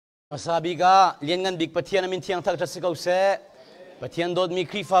Masabi ka lian ngan big pathian amin thiang thak thasiko se pathian dot mi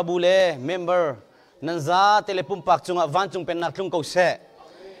kri fa bule member nanza telepum pak chunga Vancung Pennak tlung ko se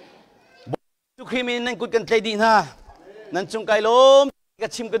tu khrimin nan kut kan tledi na nan chung kai lom ka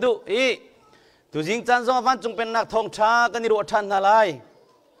chim ka du i tu jing chan zo Vancung Pennak thong tha kan ro than na lai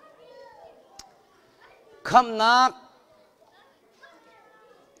kham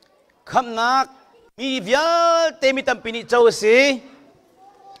nak mi vial te mi tampini chau si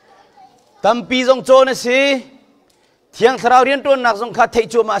tampi zong cho na si thiang tharau rian ton nak zong kha thei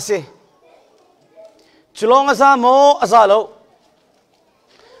chu ma si chulong asa mo asa lo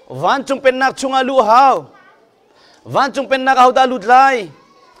Vancung Pennak chunga lu hau Vancung Pennak hau da lut lai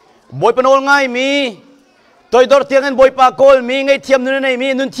boy panol ngai mi toy dor tiang en boy pa kol mi ngai thiam nun nei mi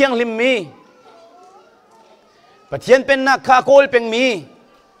nun thiang lim mi pathian Pennak kha kol peng mi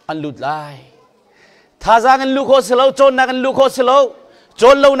an lut lai Thazaang an lu kho selo chon nak an lu kho selo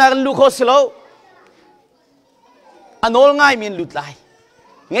chon lo nak an lu kho selo anol ngai min lut lai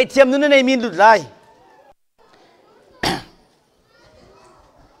ngai thiam nun nei min lut lai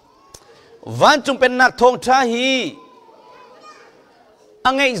Vancung Pennak thong tha hi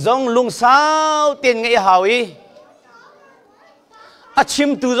angai zong lung sao tiền ngai hawi a chim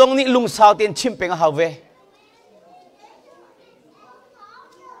tu zong ni lung sao tiền chim peng haw ve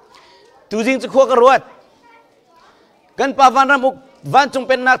tu jing chu kho ka ruat kan pa van ram Vancung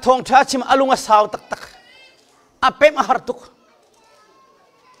Pennak thong tha chim alunga sao tak tak apem a hartuk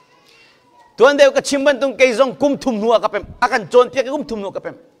tuan deu ka chim ban tung ke zong kum thum nuwa ka pem akan chon pia ka kum thum nuwa ka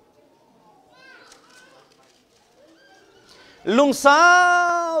pem lung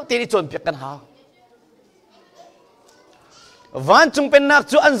sao tini chon pia kan ha Vancung Pennak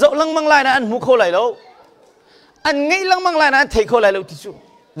chu an zo lang mang lai na an mu kho lai lo an ngai lang mang lai na an thei kho lai lo ti chu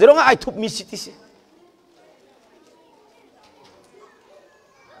zero nga ai thup mi si ti si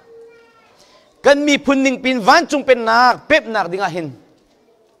kan mi phunning pin Vancung Pennak pep nak dinga hin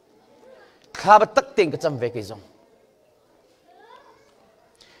kha ba tak teng ka cham ve ke zong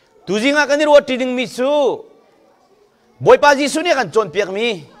tu jinga kan ro ti ding mi chu Bawipa ji su ni kan chon piak mi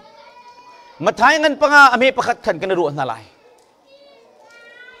mathai ngan panga ame pakhat khan kan ru na lai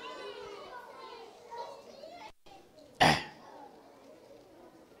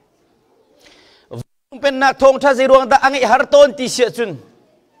Vancung Pennak thong tha zai ruang da angai har ton ti sia chun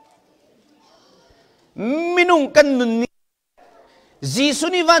minung kan nun ni ji su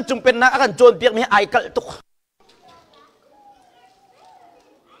ni Vancung Pennak akan chon piak mi ai kal tuk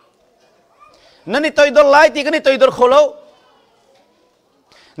nani toy dor lai ti kan toy dor kholo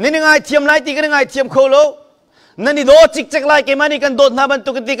nini ngai thiam lai ti kan ngai thiam kholo nani do chik chek lai ke mani kan dot na ban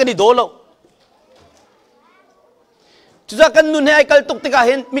tu ti kan do lo chuja kan nun he ai kal tuk ti ka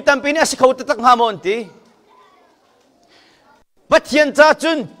hin mitam pi ni asikhau tak ha mon ti pathian cha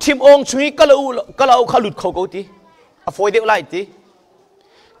chun thim ong chui kalau khalut kho ko ti a foi deu lai ti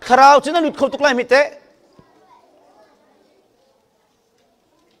kharau chun lut kho tuk lai mi te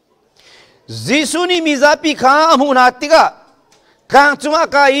Jisuni mizapi kha amuna tiga kang chunga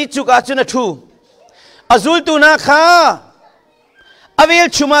ka I chuka chuna thu azul tu na kha avel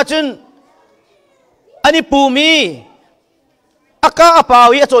chuma chun ani pumi aka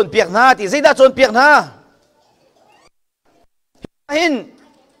apawi achon piak na ti zeida chon piak na hin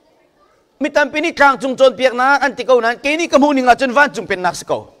mitam pini kang chung chon piak na an ti ko nan ke ni kamu ni nga chun Vancung Pennak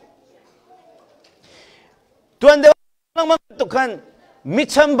sko tuan de lang mang tukhan mi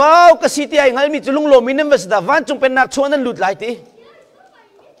chambao ka city ai ngal mi chulung lo minam wasda Vancung Pennak chuan lut lai ti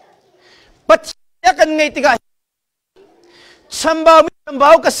patya kan ngai tiga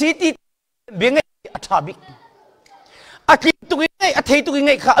chambao ka city bengai athabik atli tu ngai athei tu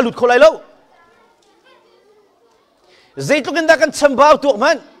ngai kha alut kholai lo zeitu kan da kan chambao tu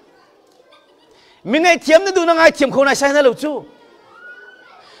man mi ngai thiam na du na ngai thiam khona sai na lo chu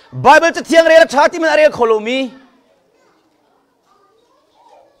bible cha thiang re la thati man are kholomi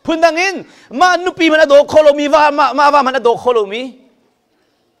Pundangin ma nupi mana do kholomi ma mana do kholomi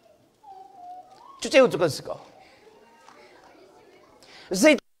chu cheu chu kan siko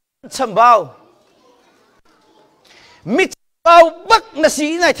zai chambao mi chambao bak na si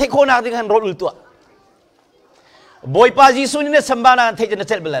nai thei khona ding han rol ul tua Bawipa ji su ni ne chambao na thei chen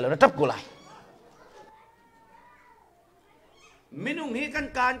chel belai lo na tap ko lai minung hi kan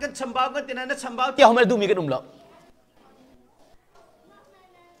chambao kan tinan na chambao ti homel du mi kan lo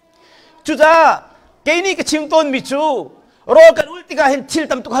chuja keini ke chimton mi chu ro kan ulti ka hin thil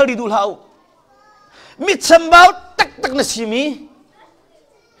tam tu khal ri dul hau mi chambao tak tak na simi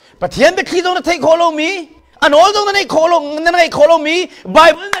pathian be khi dong na thei kholo mi an ol dong na nei kholo mi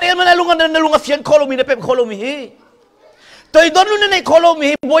bible na re man lunga fian kholo mi na pem kholo mi hi ตัวดอนลุนในโคโลมี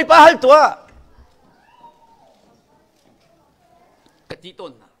บอยปาฮัลตัวกติต้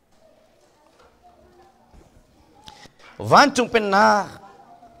นวันจุงเป็นนา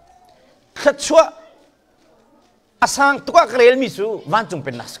ขัดชัวอาสังตัวกระเรลมิสูวันจุงเ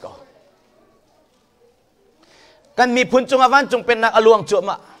ป็นนัสก็กันมีพุนจงวันจุงเป็นนักอลวงจั่วม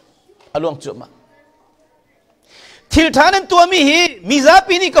าทิลฐานั้นตัวมีซา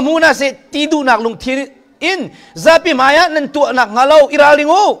ปีนี่กมูนาเสตีดูนักลงทีอินซาปีมายานั้นตัวนักงาเลาอิราลิ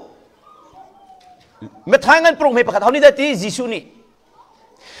งูเมื่อทางนั้นปรุงให้ประกาศเท่านี้ได้ที่ยิสุนี่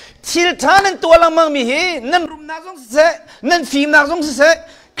ทิลฐานั้นตัวละมังมีนั่นรุมนักสงเสนั่นฟิล์มนักสงเส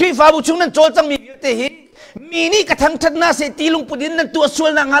ครีฟ้าบุชุงนั้นโจลจังมีเยอะเตหีมีนี่กระทั่งทัดนาเสตีลุงปุดินนั้นตัวส่ว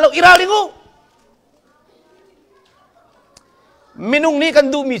นนักงาเลาอิราลิงูมินุงนี่กัน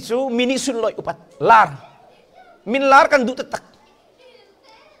ดูมิสูมินิสุนลอยอุปัตลาร์มินลาร์กันดูตะตัก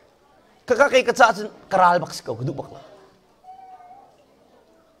kakak kay katsa karal baks ko du bakla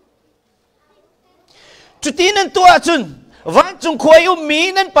chutinan tua chun van chung khoi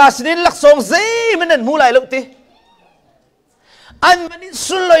mi nan pasnin laksong zai manan mulai lo ti an manin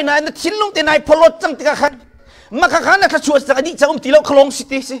sun loi na na thilung te nai pholot chang tika khan makakhan na thachua sa ni changum tilo khlong si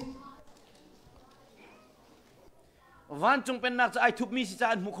ti si van chung pen nak ai thup mi si cha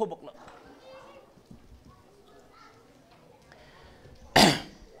an mu kho bakla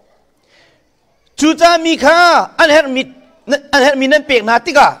จูจามีข้าอันเฮร์มินันเปียกนา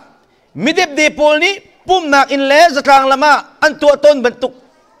ติกามิเดบเดโพลนี้ปุ่มนักอินเลสกลางละมาอันตัวต้นบรรทุก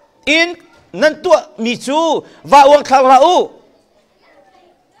อินนั่นตัวมีชูว่าวังคาราอู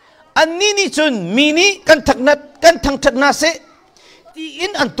อันนี้นี่จุนมีนี้กันทักนัดกันทังทักนาเซที่อิ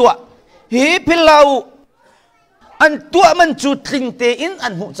นอันตัวเฮพิลาวอันตัวมันจูทลิงเตอินอั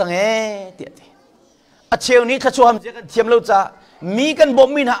นมุจังเอเดียดอัเชลนี้ข้าชัวร์ทำเจกันเทียมเราจะมีกันบ่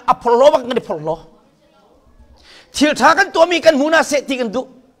มีนะอัพโลบักกันดิพโลทิลทากันตัวมีกันมูนาเสติกันดู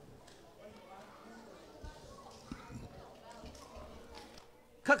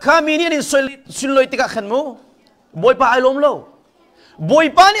ข้ามีนี่นี่สุนลอยติกะขันมูบอยปาไอลมโลบอย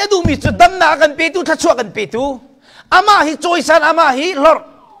ปานี่ดูมีจุดดำนากันเปตูทัชวกันเปตูอามาฮิโจยสันอามาฮิลอร์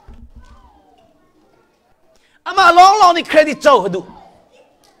อามาลองนี่เครดิตเจ้าดู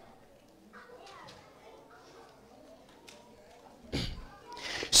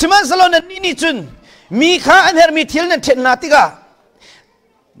สมัยสโลนันนี่จุนมีข้าอันเฮร์มีทิลนั่นเทนนาติกา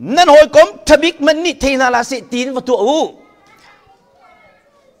นั่นหอยกลมทบิกมันนี่เทนาลาเสตีนวัตถุอู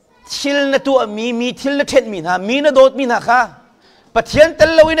ทิลนั่นตัวมีทิลนั่นเทนมีนะมีนั่นโดดมีนะข้าปัจเจียนเต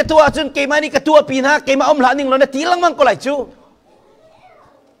ลวินตัวจุนเกมานี่กับตัวปีนะเกมาอมหลานิ่งเราเนี่ยตีลังมังก็ไหลจู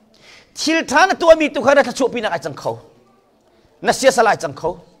ทิลท่านตัวมีตัวข้าได้ทัชปีนะไอจังเขานั่นเสียสลายจังเขา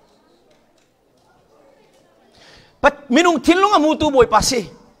ปัจมินุงทิลลงอามูตัวบอยปัสสิ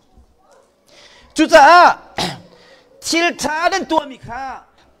จุดจ้าทิลท่าดันตัวมีข้า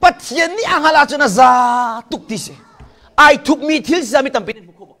ปัจเจียนนี่อังฮาลาจุนซาตุกติเสไอทุกมีทิลซามีตั้มเป็น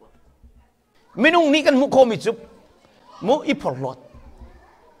มุขบอกมินุงนี่กันมุขมีจุบมุอีพอลอด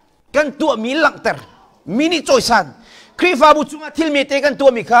กันตัวมีหลังเตอร์มินิโจยสันครีฟาบุจุงทิลมีเตกันตัว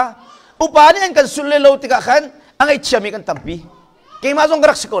มีข้าอุปาเนี่ยกันสุลเลโลติกาขันอังไอเชียมีกันตั้มปีเกมาจงก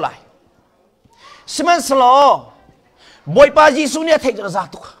รักสกุลายสิมันสโลบอยปาจีสุเนี่ยเทจระซา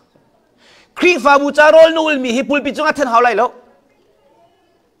ตุกครีฟาบูจารอลนูลมีฮิปุลปิจงอัฐนหาวไลแล้ว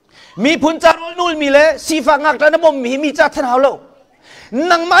มีพุนจารอลนูลมีเลยสีฟ้างักแล้วนะบ่มีจัฐนหาวแล้ว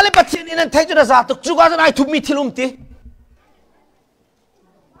นังมาเลยปัจเจนี่นั่นเทจระซาตุกจุกาจนไอทุบมีทิลุมตี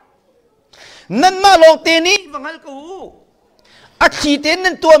นั่นมาลงเตนี่ฟังฮัลกูอัดขีเตน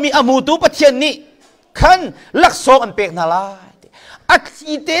นั่นตัวมีอามูตุปัจเจนี่ขันลักโซอันเปกนาลายอัด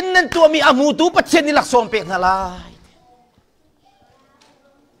ขีเตนนั่นตัวมีอามูตุปัจเจนี่ลักโซอันเปกนาลาย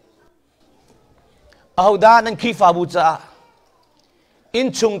เอาด้านั่นครีฟาบูจาอิน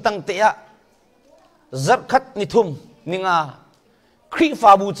ชุงตั้งเตะจับขัดนิทุมนิงาครีฟ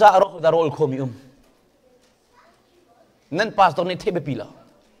าบูจารอดารอลโคมินั่นพาสตอร์นี่เทเบปีละ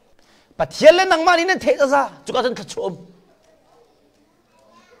ปัจเจเลนังมานี่นั่นเทซะจุกาจันขชม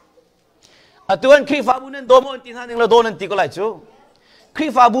อัตัวนั้นครีฟาบูนั่นโดมอันตีนั่นเองเราโดนอันตีก็ไหลจูครี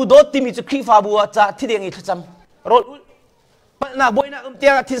ฟาบูโดดที่มีจุครีฟาบูจะที่เดียงอีกขจำรอลปะนาบอยนาเตี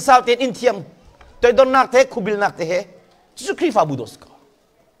ยงที่สาวเตียนอินเทียมตัวดอนนักเทคุบิลนักเทจุครีฟาบูดสก็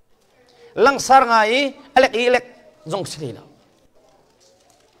ลังสารไงเล็กจงสิละ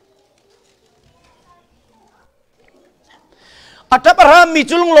อัตปรามมี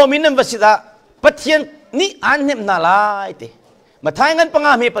จุลงโลมินันวสิดาปัจเจียนนี่อันเนมนาลายเตมาทายงันปังอ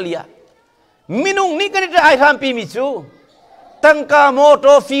าเมปลียมินุงนี่กันจะไอทามปีมิจูตั้งกาโมโต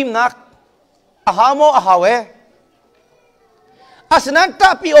ฟิมนักอาหาโมอาหาเวอาสนันตา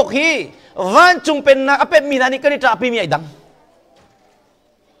ปีอกฮีวันจุงเป็นนักอเปมีนานี่กันจะปีมีไอดัง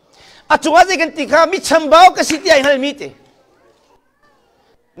chungah je kan tika mi chambao ka siti ai hal mi te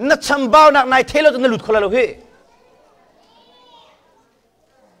na chambao nak nai thelo na lut khola lo he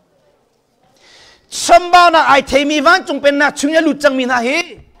chambao na ai thei mi Vancung Pennak chungah lut chang mi na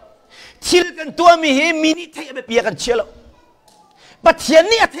he thil kan tua mi he mini thei be pia kan chelo pathian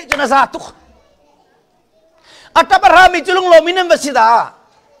ni athei jona za tu atapara mi chulung lo minam vasida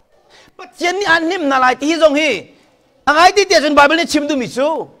pathian ni anim na lai ti jong hi angai ti te jun bible ni chim du mi chu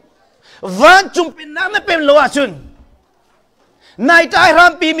Vancung Pennak na pem lo achun nai tai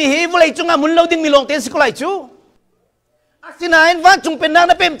ram pi mi hi vulai chunga mun lo ding mi long ten sikolai chu asinain Vancung Pennak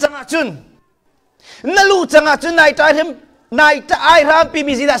na pem chang achun nalu chang achun nai tai ram pi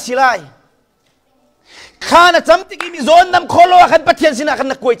mi zida silai khana cham ti ki mi zon nam kholo khan pathian sina khan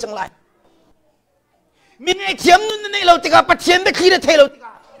na koi chang lai mi nei thiam nun nei lo tika pathian be khire thei lo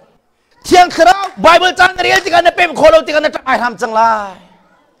tika thiang khrao bible chan real tika na pem kholo tika na tai ram chang lai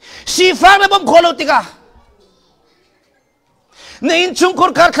si fang na bom kholo tika na in chung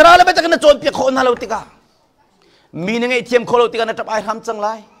khor khar khara la ba ta na chon pi khon halo tika mi nei thiam kholo tika na tai ram chang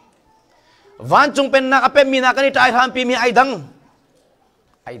lai Vancung Pennak apem mi na kani tai ram pi mi ai dang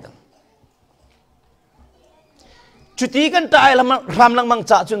chuti kan tai ram lang mang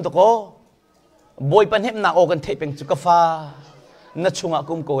cha chun to ko boy pan hem na o kan thei peng chu ka fa na chunga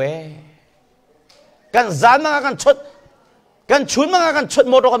kum ko e kan zan ma kan chot kan chun ma kan chot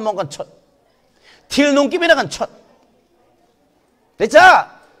mo ro kan mong kan chot thil nung ki bina kan chot te cha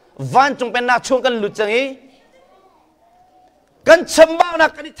Vancung Pennak chung kan lu chang e kan chambao na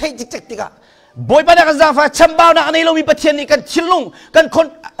kan thei chik chik tika boy pan kan za fa chambao na anei lo mi pathian ni kan chilung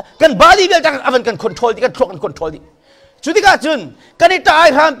kan bali bel tak avan kan control di kan thlok kan control di chuti ka chun kan tai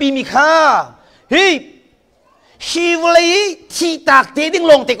ram pi mi kha hi vulai thi tak te ding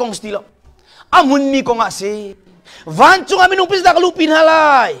long te kong stilo amun mi kong ase Vancung aminung pis dak lupin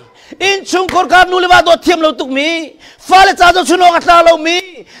halai in chung khor kar nu lewa do thiam lo tuk mi fa le cha jo chuno atla lo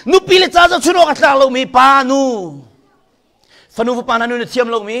mi nu pi le cha jo chuno atla lo mi pa nu fanu pa na nu thiam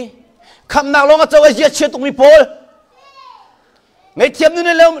lo mi kham na lo nga chaw ai che tuk mi pol ngai thiam nu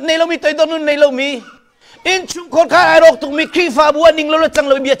nei lo mi toi do nu nei lo mi in chung khor kar ai rok tuk mi khri fa buan ning lo chang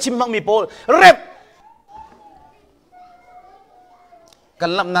lo mi chim mang mi pol rep kan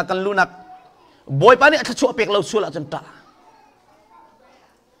lam na kan lunak boy pa ni atha chu pek lo sula chan ta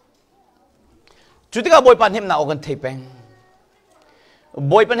chutika boy pan hem na ogan thei peng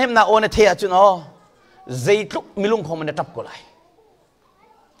boy pan hem na on the a chun o zeitluk milung khom na tap ko lai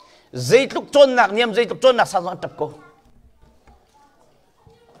zeitluk chon nak niam zeitluk chon nak sa tap ko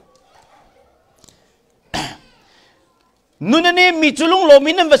nunani mi chulung lo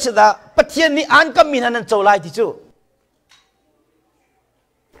minam vasida pathian ni an kam minan cholai ti chu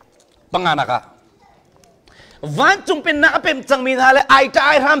pangana ka Vancung Pennak apem chang min hale ai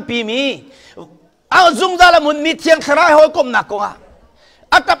tai ram pi mi a zung dala mun mi thiang khara ho kom na ko nga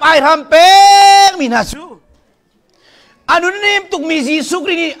atap ai ram pe mi na su anun nem tuk mi ji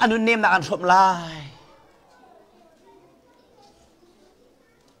sukri ni anun nem na an som lai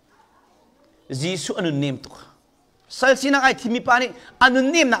ji su anun nem tuk sal sinang ai thimi pani anun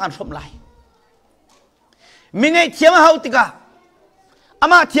nem na an som lai mi ngai thiam hau tika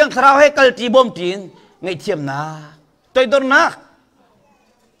ama thiang khara he kal ti bom tin ngai thiam na toi dor na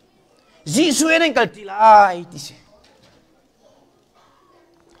Jisu enen kal tilai tise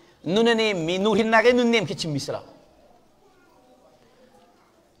nunane mi nurin na ke nunnem ke chimisra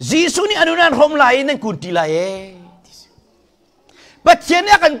Jisu ni anunan hom lai nen kun tilai tise pathian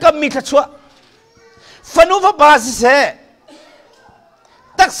ya kan kam mi thachwa fanu va bas se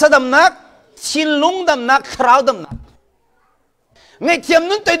tak sadam nak chinlung dam nak khrau dam nak ngai thiam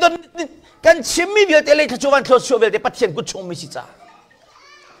nun toi don kan chimmi bil tele thachuan thlo chu bel te pathian ku chong mi si cha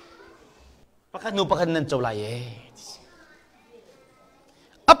pakan nu pakan nan chawlai e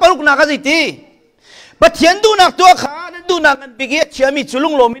apaluk na ka jiti pathian du nak to kha nan du nak an bigi chiami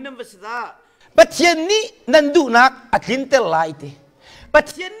chulung lo minam vasida pathian ni nan du nak atlin tel lai te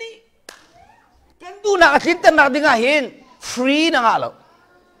pathian ni kan du nak atlin tel nak dinga hin free na nga lo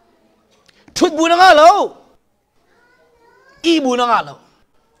thut bu na nga lo i bu na nga lo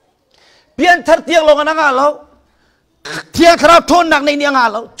pian thar tiang lo nga nga lo thiang khara thon nak nei niang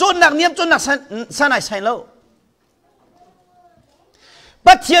alo chon nak niam chon nak sanai sai lo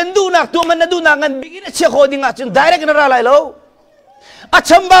pathian du nak tu man du nak ngan bigin che khoding a chun direct na ra lai lo a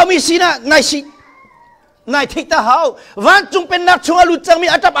chamba mi sina ngai si ngai thik ta hau Vancung Pennak chunga lu chang mi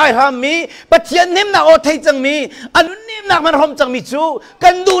atap ai ram mi pathian nem na o thei chang mi anun nem nak man hom chang mi chu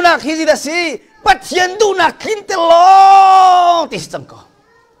kan du nak hi ji da si pathian du nak kin te lo ti chang ko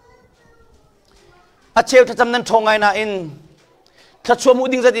a cheu ta cham nan thongai na in khát chua mu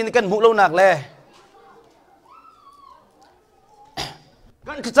ding ra tin kan mu lâu nạc le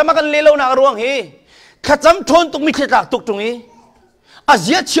kan khát chăm kan le lâu nạc ruang hi khát chăm thôn tuk mi khát lạc tuk tung hi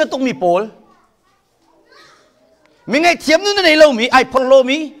Asia chia tuk mi pol mi ngay thiếm nữa này lâu mi ai follow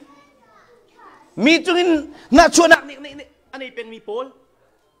mi chungin na chua nak ni anh ấy pen mi pol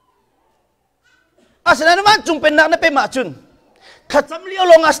asana naman chung Pennak na pe ma chun khát chăm liao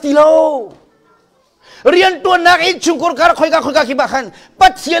long astilo rian tuan nak in chungkur kar khoi ka kibakan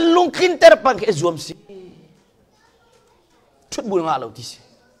pathian lung kin terpang ke zuam si chut bul nga lo ti si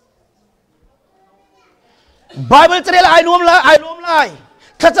Bible trela ai lom lai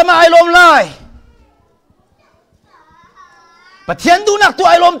khachama ai lom lai pathian du nak tu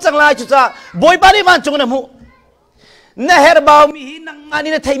ai lom chang lai chu cha boy ba ni man chung na mu na her baw mi hi nang mani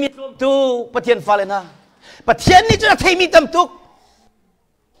na thai mi lom tu pathian falena pathian ni chu na thai mi tam tuk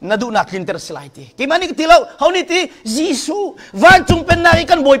nadu nak linter selaiti kimani kitilaw hauni ti Jisu Vancung Pennak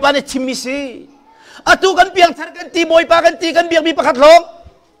ikan boy pa ni chimisi atu kan piang thar kan ti boy pa kan ti kan biang mi pakat long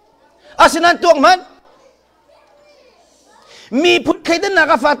asinan tuang man mi put kaidan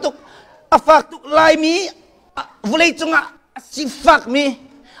nak afatuk lai mi vulai chunga sifak mi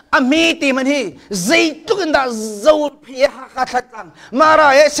amiti man hi zaitu kan da zaul pia hakatang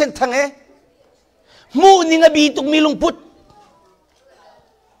mara sentang mu ni nga bituk mi lungput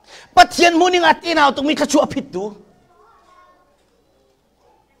pathian mu ning atinaw tung mi kachua pitu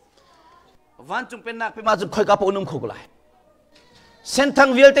Vancung Pennak pe majum khoi ka po num khogulai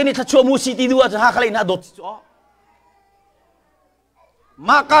sentang vial te ni kachua mu city du ha khalai na dot cho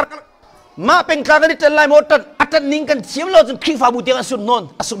ma peng ka ni tel lai motan atan ning kan chiam lo jun khi fa bu tiang asun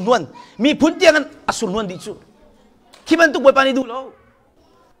non mi phun tiang asun non di chu kiman tu boy pani du lo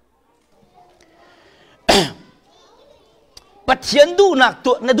pathian du nak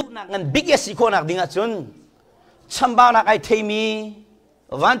tu na du nak ngan biggest iko nak dinga chun chamba nak ai thei mi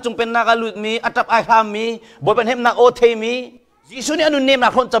Vancung Pennak alut mi atap ai ham mi boy pan hem nak o thei mi Jisu ni anu nem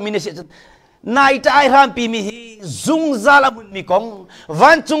nak khon cham mi ne se nai ta ai ham pi mi hi zung zala mun mi kong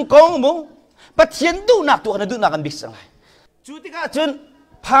Vancung kong mu pathian du nak tu na du nak kan big sang lai chu ti ka chun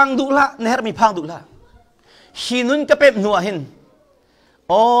phang du la ner mi phang du la hinun ka pep nuah hin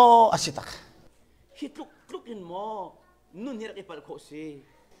o asitak hitluk in mo nun hirak ipal ko si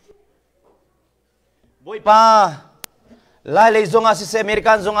boy pa lai zonga si se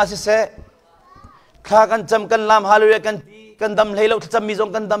American zonga si se kha kan cham kan lam halu kan dam lei lo cham mi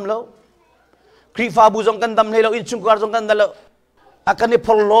zong kan dam lo kri fa bu zong kan dam lei lo in chung kar zong kan dam lo akan ni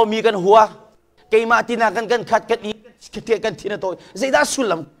follow mi kan huwa kei ma tina kan khat kat ni kan thina to zaida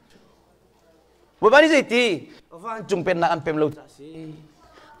sulam boy ba ni zaiti Vancung Pennak an pem lo cha si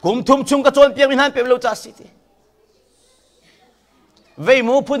kum thum chung ka chon piang min han pem lo cha si ti vei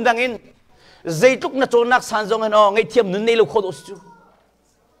mu phun dangin zaituk na chonak sanjong an ngai thiam nun nei lo khodos chu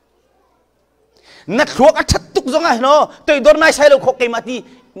na thuak a thattuk zonga no toi dor nai sai lo khok ke mati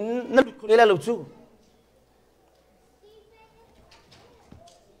na lut kholela lo chu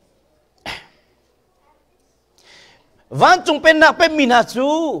Vancung Pennak pe mina chu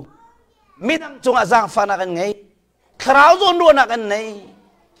midang chung azang fana kan ngai khrau zon do na kan nei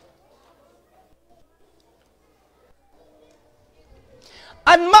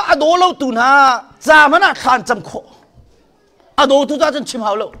an ma ado lo tu na cha mana khan cham kho ado tu ta chen chim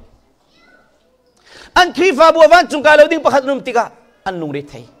hau lo an khri fa bu Vancung ka lo ding pakhat num tika an nung re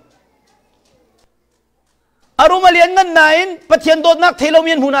thai arumalian ngan nain pathian dot nak thelo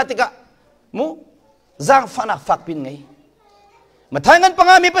mien huna tika mu zang fanak fak pin ngai mathangan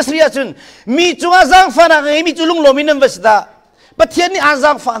pangami pasriya chun mi chunga zang fana ngai mi chulung lomin nam wasda pathian ni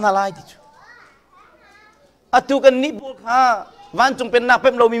azang fana lai ti chu atu kan ni bol kha Vancung Pennak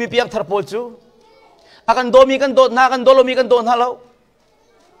pem lo mi piang tharpol chu akan do mi kan do na kan do lo mi kan do na lo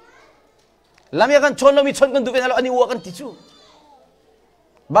lamya kan chon lo mi chon kan du ven lo ani wa kan ti chu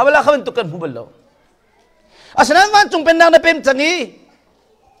babala khawen tu kan hubal lo asanan Vancung Pennak na pem changi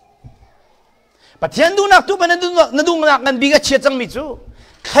pathian du nak tu ban na du nak kan biga che chang mi chu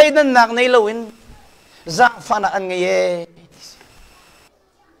khaidan nak nei lo in za fana an nge ye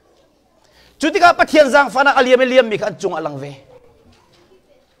chutika pathian zang fana aliam mi kan chung alang ve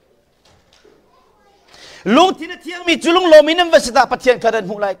lung tin thiang mi chulung lominam vasita pathian khadan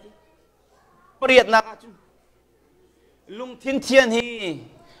hu lai priat na chu lung tin thian hi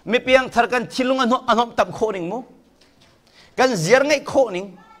mi piang thar kan thilung anom tam kho ning mu kan ziar ngai kho ning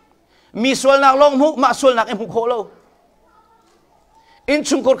mi sol nak long mu ma sol nak em hu kho lo in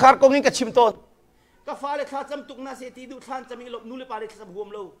chung kor khar kong ning ka chim ton ka fa le kha cham tuk na se ti du than chami lo nu le pa le cham huam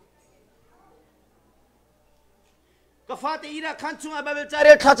lo ka fa te ira khan chunga babel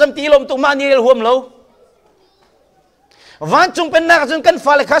chare kha cham ti lom tuk ma ni le huam lo Vancung Pennak jun kan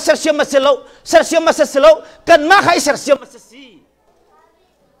fale kha sersiam maselo kan ma khai sersiam masasi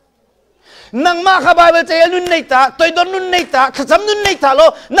nang ma kha Bible te nun nei ta toy don nun nei ta khacham nun nei ta lo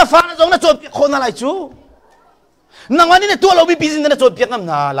na fa na jong na chon pi khona lai chu nang ani ne tu lo bi pizin na chon pi ngam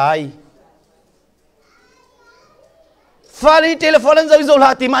na lai fale telephone zo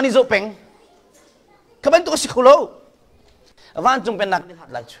la ti mani zo peng kaban to si khulo Vancung Pennak ni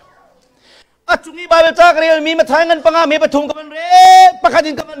hat lai chu Chungi Bible tak real mi mathangan panga me pathum kaman re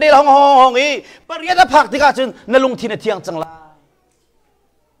pakhatin kaman de hong e pariya phak tika chun nalung thina thiang changla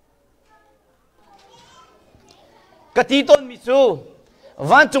kati ton mi chu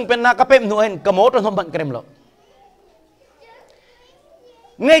Vancung Pennak ka pem nuhen kamot ron ban krem lo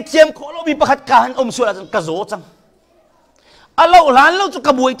ngai chiam kholo bi pakhat kan sura chang kazo chang alo lan lo chu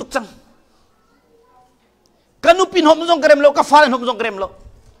kabui tuk chang kanupin hom jong krem lo ka fal hom jong krem lo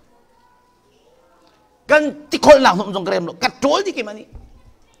kan tikol lang hom jong krem lo katol di kimani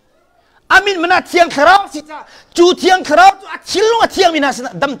amin mana thiang kharau sita chu thiang kharau chu achilung athiang minasina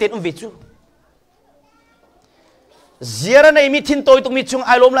dam ten vechu zira nei mi thin toy tuk mi chung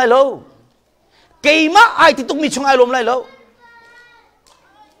ilawm lai lo keima ai ti tuk mi chung ilawm lai lo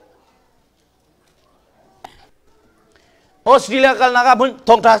Australia kal naga bun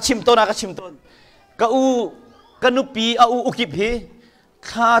thong ta chimton naga chimton ka u kanupi a u ukip hi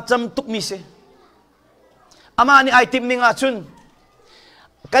kha cham tuk mi se ama ni item ni nga chun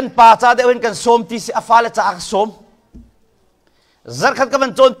kan pa cha de wen kan som ti se afala cha som zar khat ka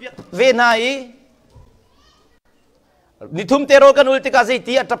ban chon ve nai ni thum tero kan ulti ka sei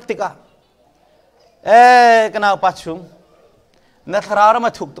ti atap tika kana pachum na tharara ma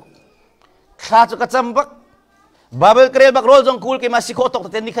thuk tuk kha chu ka chambak babel krel bak rol jong kul ke ma sikho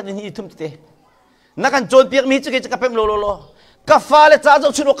tok te ni khat ni thum te na kan chon piak mi chu ke ka pem lo ka fale cha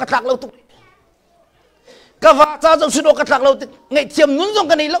jo chu ka thak lo tuk ka va cha jo chu ka thak lo ngai thiam nun jong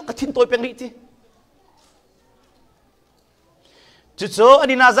ka nei lo ka thin toy peng ri ti chu chu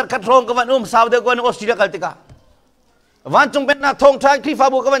ani nazar khat rong ka van saw de ko Australia kal tika Vancung Pennak thong thang kri fa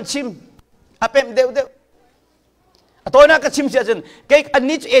bu ka van chim apem deu atoy na ka chim sia chen ke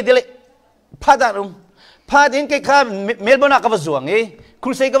ani chu e dele phadarum phadin ke kha Melbourne ka va zuang e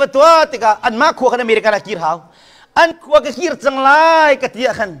khulsei ka va to tika an ma khu khan America na kir haw an khu ka kir changlai ka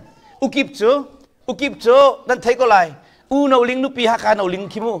tia khan ukip chu dan thai ko lai u no ling nu pi ha ka no ling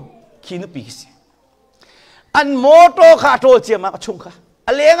khimu khi nu pi si an moto kha to che ma chung kha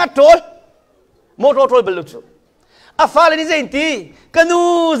alenga tol moto tol belu chu a fal ni zenti kanu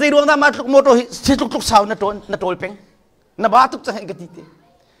zai ruang da mat moto si tuk saw na tol peng na ba tuk chang ka ti te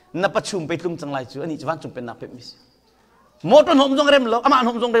na pachum pe tlum changlai chu ani Vancung Pennak pe mis moto hom jong rem lo ama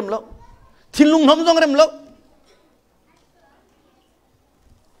hom jong rem lo thinlung hom jong rem lo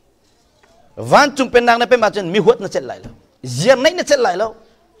Vancung Pennak na pe ma chen mi huat na chet lai lo ziar nei na chet lai lo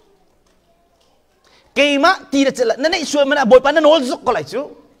keima ti na chet lai na nei suai mana boy pa na nol zuk ko lai chu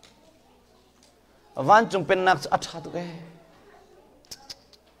Vancung Pennak atha tu ke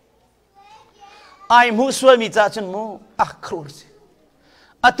ai mu suai mi cha chen mu akrur se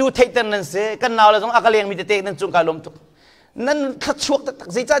atu thaitan nan se kan naw la jong akaleng mi te nan chung ka lom tu nan khat chuak tak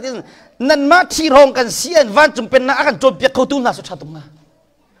zai cha tin nan ma thi rong kan sian Vancung Pennak akan chom pek khau tu na su thatung na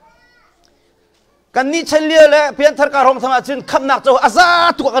kan ni chenlia le pian thar ka rong thama chin kham nak cho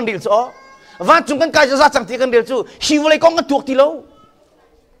aza tu kan dil cho Vancung kan kai za chang ti kan dil chu hi volei kong kan tuak ti lo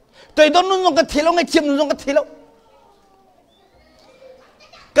toi don nun kan thelo ngai thiam nun kan thelo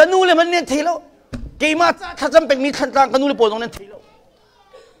kanu le man ne thelo ke ma cha khajam pek mi khan tang kanu le po jong nen thelo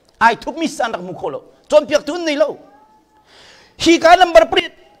ai thuk mi san rak mu kholo chon piak tun nei lo hi ka number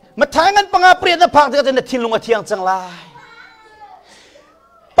prit ma thangan panga prit na phak de na thinlung a thiang chang lai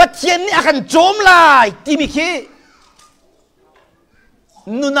pathian ni akan jom lai ti mi khi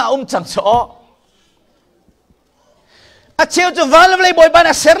nuna chang cho a cheu chu wal lai boy ban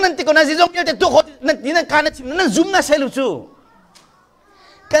a ser nan ti ko na zong te tu khot nan ti nan kan chim nan zoom na selu chu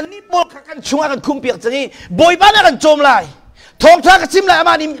kan ni bol kha kan chunga kan khum piak changi boy ban akan jom lai thong tha ka chim lai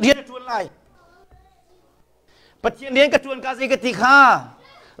ama ni rian tuan lai pathian rian ka tuan ka sei ka ti kha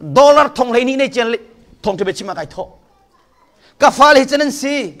dollar thong lai ni nei chen thong te be chima kai tho ka fal hi chanan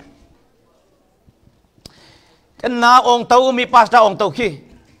si kan na ong tau mi pasta ong tau khi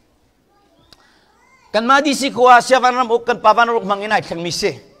kan ma di si kwa siavan ram ok kan pavan ruk manginai khang mi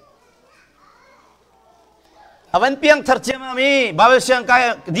se avan piang thar chema mi bawe siang kai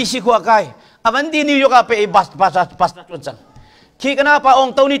di si kwa kai avan di new york pe bas pasta chon chang khi kana pa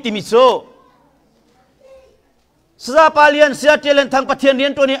ong tau ni ti mi so sa palian sia telen thang pathian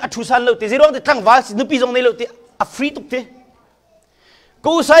rian to ni athu san lo ti zirong ti thang wal nu pi jong nei lo ti a free tuk te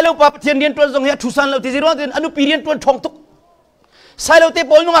ko sai lo pa pathian rian to jong ya thu san lo ti zirong ti anu pi rian to thong tuk sai lo te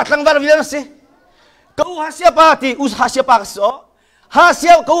pol nunga tlang var vilan se kau hasia pa ti us hasia pa so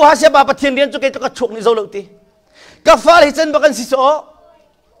hasia kau hasia pa pathian rian chu ke ka chok ni zo lo ti ka fal hi chen bakan si so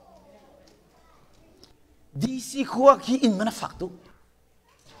disi khuwa ki in mana faktu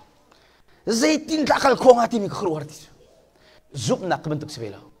zaitin takal khonga ti mi khruar ti zup nak bentuk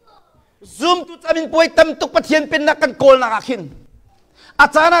sebelo zoom tu tamin poi tam tuk pathian Pennak kan kol na akin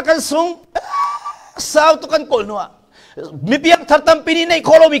achana kan sung sao tu kan kol nuwa mi piang thartam pini nei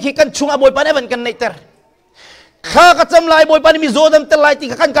kholo mi ki kan chunga boy pa ne ban kan nei ter kha ka cham lai boy pa ni mi zodam tel lai ti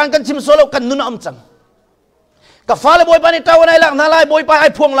kan chim solo kan nuna am chang ka fale boy pa ni taw nai lak na lai boy pa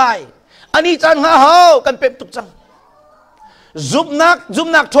ai phuang lai ani chan ha hau kan pep tuk chang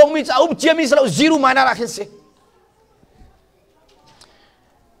zum nak thong mi cha chiam mi salo zero mana rakhin se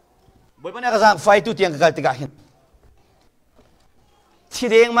boy pa ne ka sang fai tu tiang ka ti ka hin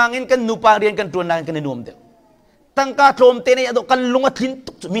thideng mangin kan nupa rian kan tuan kan nuam de tangka tlom te ne ado kan lunga thin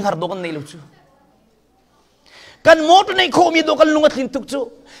tuk chu mi har do kan nei lu chu kan mot nei kho mi do kan lunga thin tuk chu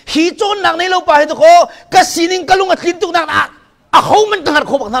hi chon nak nei lo pa he to ko ka sining ka lunga thin tuk nak a ho man kan har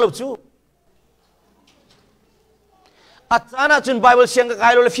kho bak na lo chu achana chun bible siang ka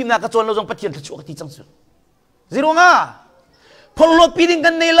kai lo le phim na ka chon lo jong pathian chu ka ti chang chu zero nga pholo piding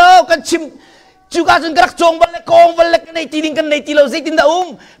kan nei lo kan chim chu ka chun grak chong bal le kong bal le kan nei tiding kan nei ti lo zaitin da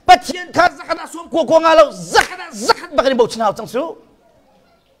pathian kha zakana som ko nga lo zakat bakani bo chnaw chang chu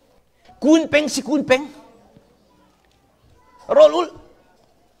kun peng si kun peng rolul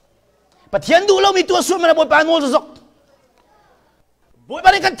pathian du lo mi tu su mena boy pa ngol zok boy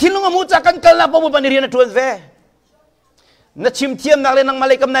ba ni kan thinlung amu cha kan kal na bo ba ni rian na tuan ve na chim thiam nak le nang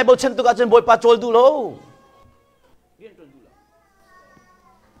malai kam nai bo chen tu ka chen boy pa chol du lo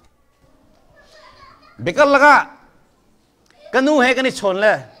bekal laga kanu hai kani chon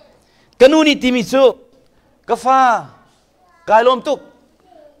le kanu ni timi chu kafa kailom tuk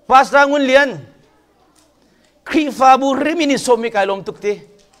pasra ngun lian kri fa bu remini somi kailom tuk ti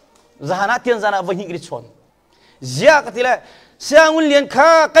zahana tian zana vahi gri chon zia katila sia ngun lian kha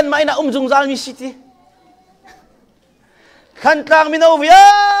kan mai na jung zal mi siti kan tlang mi no via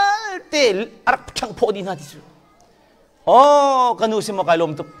te arak chang pho di na ti chu oh kanu si mo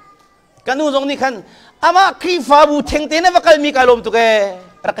kailom tuk kanu zong ni kan ama kri fa bu theng te na vakal mi kailom tuk e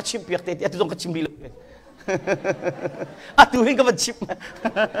rakachim piak te atu zong kachim bi lo atu hin ka chip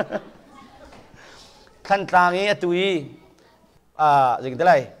kan tlangi atui jing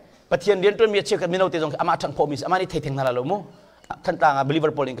dalai pathian rian ton mi che kan minau te jong ama thang pho mi ama ni thei theng na lo mo kan tlanga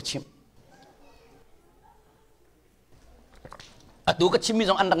believer polling ka chim atu ka chim mi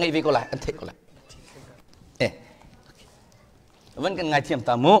jong an dang ngai ve ko la an thei ko la wan kan ngai thiam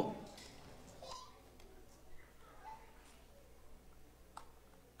ta mu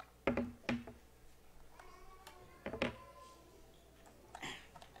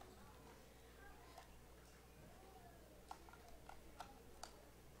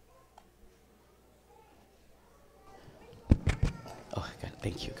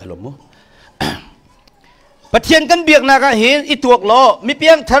thank you kalom mo pathian kan biak na ka hin ituak lo mi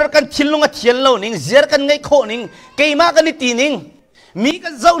piang thar kan thilunga thian lo ning zer kan ngai kho ning keima kan ni ti ning mi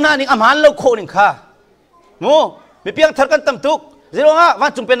kan zau na ning amhan lo kho ning kha mo mi piang thar kan tam tuk zero nga wa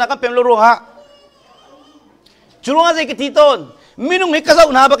chung pen na kan pem lo ro ha churunga zai ki ti ton minung hi ka zau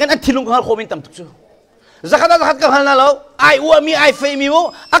na ba kan an thilung ka kho min tam tuk chu zakat ka hal na lo ai u mi ai fe mi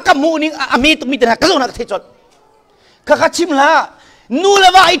mo akam mu ning ami tuk mi ta ka zau na ka thei chot ka chim la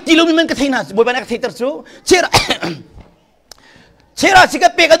nulawa ai tilum men ka theina boy bana ka theitar chu chera chika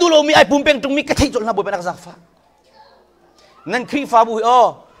pe ka dulo mi ai pumpeng tung mi ka thei chol na boy bana ka zakfa nan khri fa bu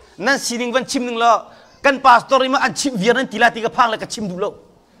o nan sining van chim ning lo kan pastor ma an chim vian nan tilati ka phang la ka chim dulo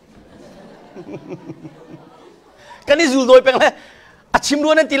kan ni zul doi peng le a chim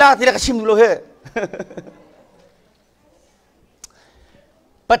do nan tilati la ka chim dulo he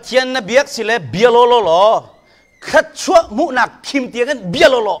pathian na biak sile bialo lo khát chúa mũ nạc kim tiếng cái bia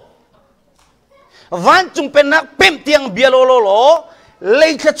lô lô Vancung Pennak pem tiếng bia lô lô lô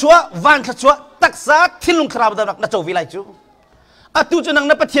lấy khát chúa van khát chúa tác giá thiên lung khara bờ na châu vi lại chú à tu cho năng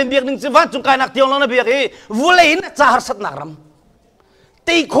na pathian biak ning Vancung kai nak tiong lo na biak e vulei na cha har sat nak ram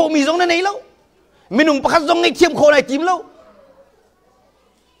tei kho mi zong na nei lo minung pakhat zong ngai thiam kho nai tim lo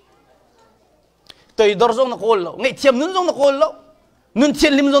tei dor zong na kol lo ngai thiam nun zong na kol lo nun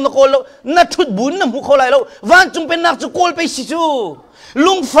thian lim zong na kol lo na thut bun na mu kho lai lo Vancung Pennak chu kol pe si chu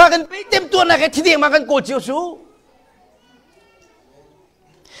lung fa kan pe tem tu na ka thi ma kan kol chiu chu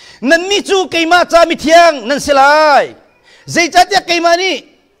nan mi chu keima cha mi thiang nan selai zai cha tia keima ni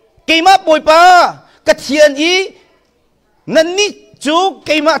keima poi pa ka thian i nan ni chu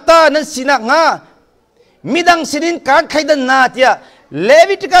keima ta nan sinak nga midang sinin kan khaidan na tia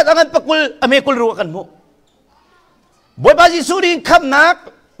Leviticus angan pakul amekul ruakan mo. Boy ba Jisu ring kamnak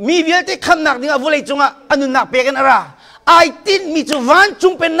mi vialte kamnak dinga vulai chunga anun nak peken ara. Aitin mi chu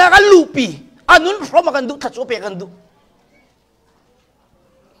Vancung Pennak lupi anun romakan du thachu pekan du.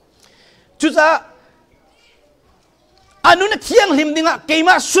 Chusa anun thiang lim dinga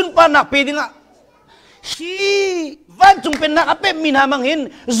keima sun pa nak pe dinga. Hi Vancung Pennak ape mina manghin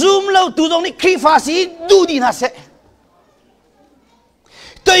zoom lau tu dong ni krifasi du di na se.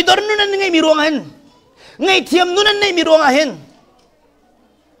 Toy dor nunan ngai mi ruangan. Ngai thiam nunan nei mi ruangan.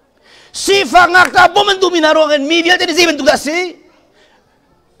 Si fa ngak ta boman du mina ruangan mi bial tadi siben tu da si.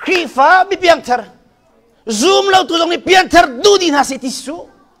 Krifa bi piang thar. Zoom lau tu dong ni piang thar du di na se tisu.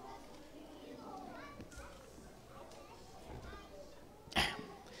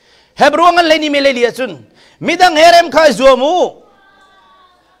 Hebruangan leni meleli asun. Midang herem ka zuamu.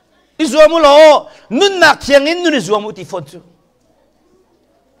 Izuamu lo nun nak thiangin nun zuamu ti fontu.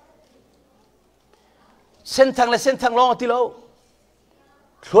 Sentang le sentang long ti lo.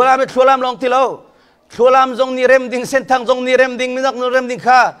 Thulam long ti lo. Thulam jong ni rem ding sentang jong ni rem ding minak no rem ding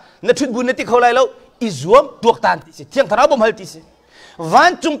kha. Na thut bun ti kholai lo. Izuam tuak tan ti se. Thiang thara bom hal ti se.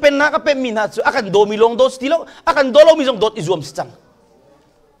 Vancung Pennak ape minatsu akan do milong dos ti lo. Akan dolo mi jong dot izuam sitang.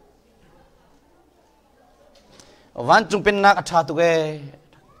 Vancung Pennak atha tu ge.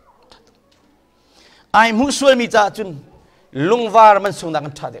 Ai musual mi cha chun lungwar man sung dang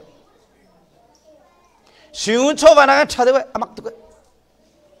atha de. Siun chowa na atha de amak tu ge.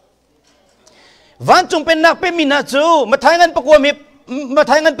 Vancung Pennak pe minatsu mathaingan pakua mi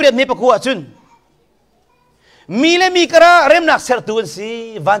mathaingan priat mi pakua chun. Mile mi kara rem nak ser tuan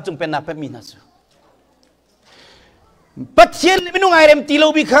si Vancung Pennak pe minatsu. Patien minung ai rem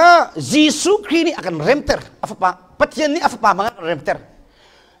tilo bika Jisu Krini akan remter apa patien ni apa mangan remter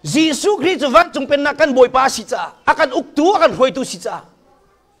Jisu Kri tu Vancung Pennak kan Bawipa sica akan uktu akan hoi tu sica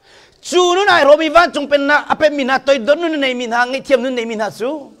chunun ai romi Vancung Pennak ape minatoi donun nei minang ngi thiam nun nei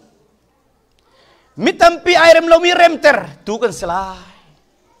minasu mitampi ai rem lomi remter tu kan selai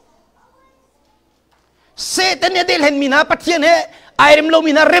setan ya del hen mina patien he airem lo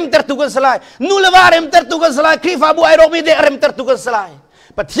mina remter tukan selai nulawa remter tukan selai krifa bu airo mi de remter tukan selai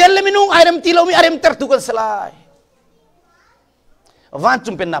pathian le minung airem tilo mi remter tukan selai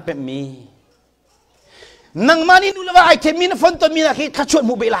Vancung Pennak pe mi nang mani nulawa ai the mina fonton mina ki thachot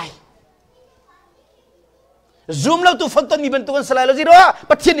mu belai zoom lo tu fonton mi bentukan selai lo zero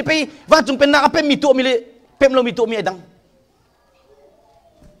pathian ni pe Vancung Pennak pe mi tu mi le pem lo mi tu mi edang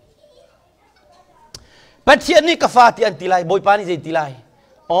Pathian ni kafa ti an tilai Bawipa ni jai tilai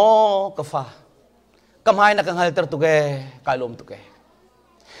oh kafa kamai na kang halter tu ge kalom tu ge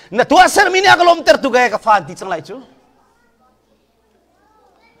na tua ser mini akalom ter tu ge kafa ti changlai chu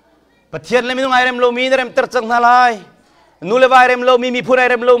Pathian le minung airem lo mi rem ter chang nalai nule vai rem lo mi phur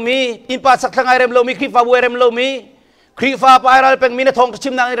rem lo mi impa sakthang rem lo mi krifa bu rem lo mi krifa pa iral peng mi na thong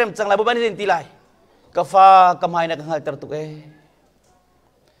chim nang rem changlai Bawipa ni jai tilai kafa kamai na kang halter tu ge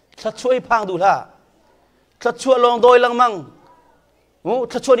thachoi phang du la Thachua long doi lang mang.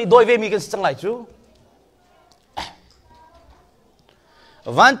 Thachua ni doi ve mi kan sang lai chu.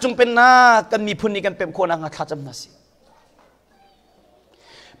 Vancung Pennak kan mi phun ni kan pem khona nga thacham nasi.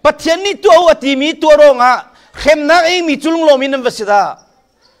 Pathian ni tu awati mi tu ronga khemnak ei mi chulung lo mi nam vasida.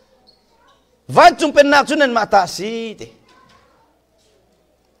 Vancung Pennak chunan mata si te.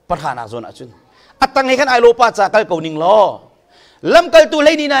 Parhana zona chun. Atang he kan ai lo pa cha kal ko ning lo. Lam kal tu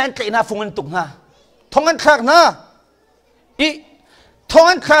lei ni na an tleina fungan tuk na. Thongan khak na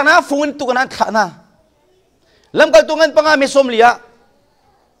thongan khak na fungun tu kanan khak na lam kal tungan panga mesom lia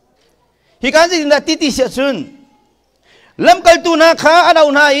hikan ji na titi sia chun lam kal tu na kha anau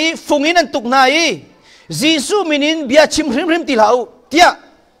nai fungin an tuk nai Jisu minin bia chim hrim tilau tia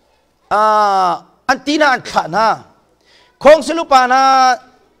antina an khak na khong silupa na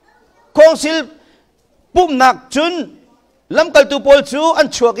khong sil pum nak chun lam kal tu pol chu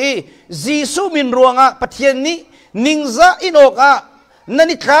an chuaki Jisu min ruanga pathian ni ningza inoka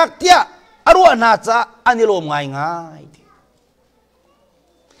nani khak tia arwa na cha anilom ngai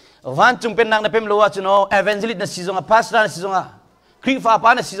Vancung Pennak na pem lowa chuno evangelist na sizonga pastor na sizonga krifa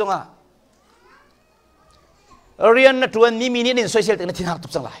pa na sizonga rian na tuan ni mini in social na tinhak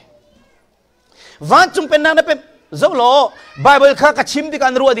tup sanglai Vancung Pennak na pem zolo bible kha ka chim dik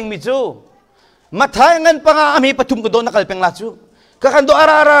an ruwa ding mi chu mathaingan panga ami patum ko don nakal pengla chu kakando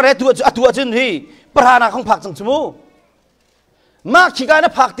ara re tu atua chun hi parhana khong phak chang chumu mak chika na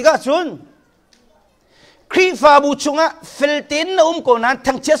phak tika chun krifa bu chunga filtin na ko nan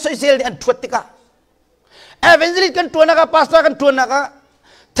thang che social an thuat tika evangelist kan tuana ka pastor kan tuana ka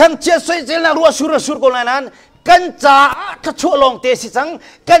thang che social na ruwa sur ko nan กันจ่าขะชัวลองเตสิจัง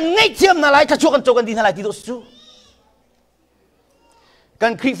กันไงเทียมนาไลขะชัวกันโจกันดีนาไลที่ดูสูกั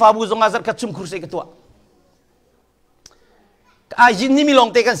นครีฟาบูจงอาจัดขะชุมครุเสกตัวไอ้ยินนี่มีลอง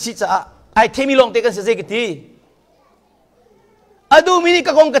เตกันสิจ้าไอ้เทมีลองเตกันเสกตีอดูมินิก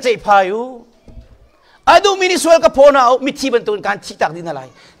ะกงกะใจพายุอดูมินิสวลกะโพนาเอามิทีบันตุนการชิตักดีนาไล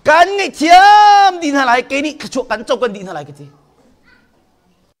กันไงเทียมดีนาไลเกนี่ขะชัวกันโจกันดีนาไลกันตี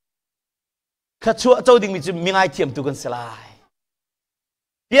ขะชัวโจดิ่งมิจุมีไงเทียมตุกันสลาย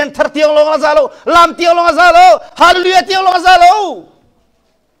เปลี่ยนทัดเตียวลงอาซาโลลามเตียวลงอาซาโลฮาเลลูยาเตียวลงอาซาโล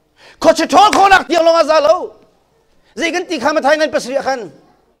ขอเชิดทอขอนักเตียวลงอาซาโลใจกันตีข้ามาไทยเงินภาษีขัน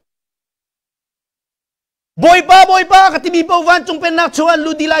บอยป้ากติมีปวันจงเป็นนักชวน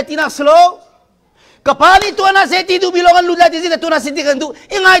ลุดีไลตินักสโลกับพานี่ตัวน่าเสติดูบิลกันลุดีไลติสิตัวน่าเสติกันดู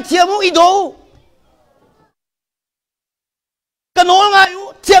ยังไงเทียมูอีโดกันโน้งไง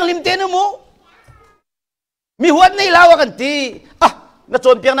เทียงลิมเตนมูมีหัวในลาวกันตีนักช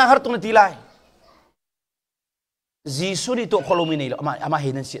วนเพียงนั่งหาตรงนั้นตีไลจีสุนี่ตัวโคลมินีอามาเห็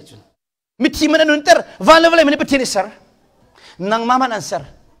นนั่นเสียจุนมิทีมันนั่นเตอร์วันเลเวลมันเป็นที่นี่สร์นังมามันอันสร์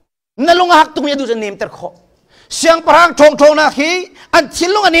นั่นลงหักตรงนี้ดูจะเนมเตอร์ข้อเสียงพลังทงนะขี้อันชิล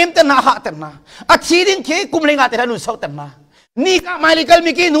ลงอันเนมเตอร์น่าหักเตอร์น่ะอันชีดินขี้กุมเลงอาเตอร์นุ่นเสาเตอร์น่ะนี่ก็มาลิกัล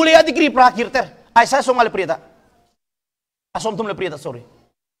มิกี้นู่เลยอดีกรีปราคิร์เตอร์ไอ้สายส่งมาเลปรีดาอาสมทุมเลปรีดา sorry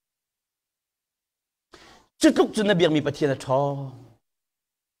จุดลุกจุดนับยังมีประเทศนะท้อ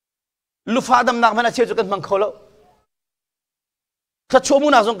ลูกฟ้าดำนักมันอาเชื่อจุกันมังคุโลข้าชั่วมุ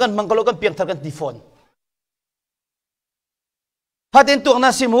นักสงกันมังคุโลกันเพียงทากันตีฟอนพาเดินตัวน่า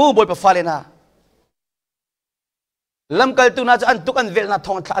สิมูบอยไปฟ้าเลนะลำกัลตัวน่าจะอันตุกันเวลน่าท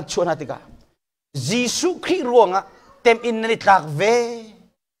องทัดชวนนาติกายิสุครีรวงอ่ะเต็มอินนิตรักเว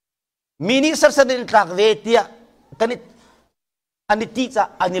มินิสัรสันนิตรักเวที่อ่ะกันนิอันนี้ที่จะ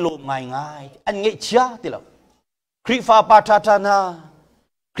อันนี้ลมง่ายอันนี้เชื่อที่เราครีฟ้าปาทัตนา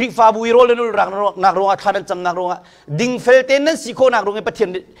ครีฟ้าบุยโรเลนุรักนักรองอาคารจำนักรองอ่ะดิ่งเฟลเทนนั้นสิโคนักรองไอ้ประเทศ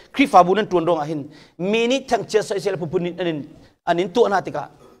ครีฟ้าบุนั้นตัวรองอ่ะเห็นมินิทั้งเชื่อใส่เสลปุปุนิอันนี้ตัวนาติกา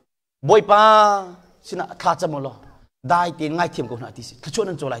บอยป้าสินะข้าจะมองล้อได้ตีนง่ายเทียมกับนาติสิข้าชวน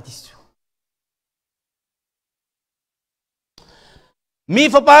นั้นโจไลติสิมี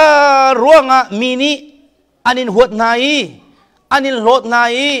ฟ้าป้ารวงอ่ะมินิอันนี้หัวไหนอันนี้โหลดไหน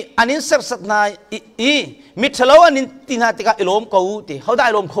อันนี้สักสักไหนมิดเชลอันนี้ตีนาติกาอิลมกูตีเขาได้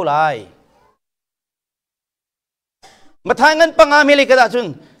อิลมเขาไลมาทางนั้นปังอาเมริกาได้จุน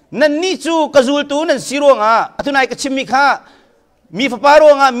นั่นนี่จูกระจุลตูนั่นสิรวงอ่ะอัตุนายกชิมมิข้ามีฟ้าป้าร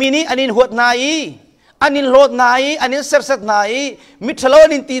วงอ่ะมินิอันนี้หัวไหนอันนี้โหลดไหนอันนี้สักสักไหนมิดเชลอัน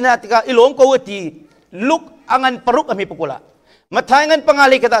นี้ตีนาติกาอิลมกูตีลุกอังันปรุกอเมริกามาทางนั้นปังอา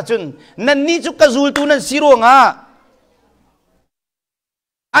เมริกาได้จุนนั่นนี่จูกระจุลตูนั่นสิรวงอ่ะ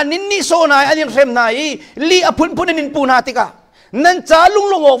อันนี้นี่โซนายอันนี้เฟรมนายลีอพุนพุนนินปูนาติกานั่นจ้าลุง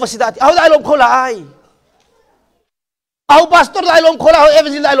ลงออกวสิดาติเอาได้ลมโคลายเอาพาสตอร์ได้ลมโคลายเอาเอเวอ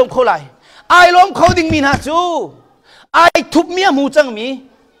ร์ซิลได้ลมโคลายไอลมเขาดิ่งมีนาจูไอทุบเมียมูจังมี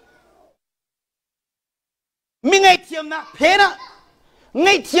ไงเทียมนะเพนะไง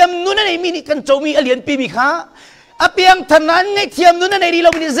เทียมนู้นนั่นไอมีนี่กันโจมีอเลียนปีมีข้าอเปียงถนันไงเทียมนู้นนั่นไอดีเรา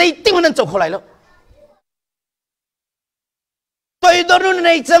มีใจติ้งมันนั่นโจโคลายแล้วตัวอิดรุนใน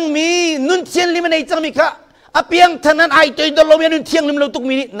จังมีนุนเทียนลิมันในจังมีค่ะอเปียงท่านั้นไอตัวอิดรุนนุนเทียนลิมันเราตุก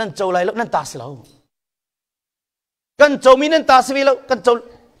มีนี่นั่นโจไลแล้วนั่นตาสลาวกันโจมีนั่นตาสวีแล้วกันโจ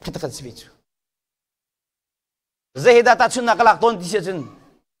คิดกันสวีจูเจหิดาตาชุนนักลักตนที่เสียจุน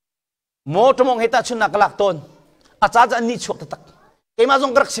โมตมองเหตุชุนนักลักตนอาจารย์อันนี้ชุกตักเกี่ยมาจ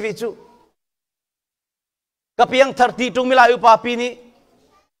งกรักสวีจูกับเพียง30ตุงมิลายุปาปีนี้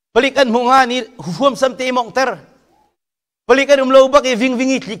ผลิตกันมุ่งหานี่ห่วมสัมเตมองเตอร์ผลิตกันเราบักวิ่งวิ่ง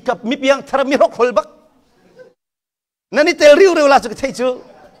อีกกับมิเพียงทาร์มิรกฮอลบักนั่นนี่เตลริวเร็วลาสุดท้ายจู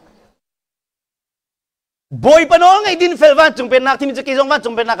บอยปนองไอ้ดินเฟลวันจงเป็นนักที่มีจะกี่จงวันจ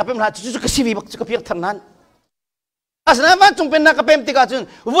งเป็นนักกับเป็นหาจุกสิวิบักจุกเพียงทำนั้นอาศัยวันจงเป็นนักกับเป็นติกาจุน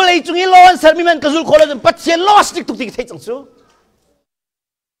วัวเลยจงอีลอนเซอร์มิมันกระจุลโคลจนปัจเจียนลอสติกตุกติกท้ายจังจู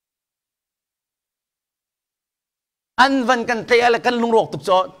อันวันกันเตะอะไรกันลุงโรกตุก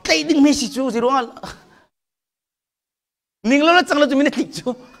จ่อเตะดิ่งไม่สิจูสิรู้งนิ่งแล้วจังเราจะมีนักลิกจู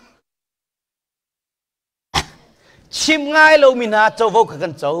ชิมง่ายเรามีนาเจ้าvoteกั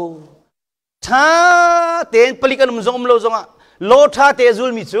นเจ้าถ้าเต้นผลิตกันมุ่งเราจงอ่ะโลท่าเตะจู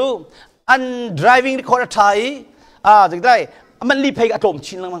มีจูอัน driving record ไทยจะได้มันรีบให้กระโดด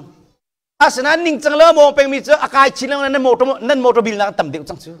ชินแล้วมั้งอาศัยนั้นนิ่งจังเลยมองเป็นมีจูอากาศชินแล้วนั่นมอเตอร์บิลนั่งต่ำเดียว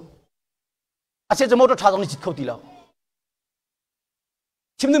จังจูอาศัยจะมอเตอร์ท่าตรงนี้จิตเขาตีแล้ว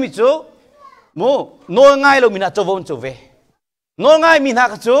ชิมดูมีจูโมโน้ง่ายเรามีนาเจ้าvoteเจ้าเวโน้ง่ายมีนั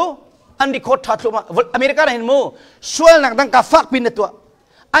กจู อันดีโคตรทัดลงมาอเมริกาเห็นมูส่วนหนักดังกาฟักปินตัว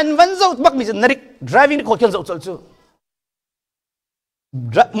อันวันเจ้าบักมีจะนริก driving ที่โคตรเจ้าจู่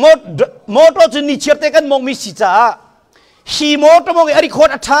มอเตอร์จุนนี่เชื่อเตกันมองมีสิจ้าฮีมอเตอร์มองไอ้โคต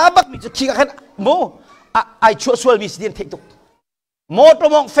รอัฐาบักมีจะขี้กันมูไอชัวส่วนมีสิเดียนเทตุกมอเตอ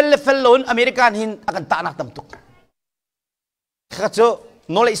ร์มองเฟลลอนอเมริกันหินอากันตานักตั้มตุกข้าเจ้า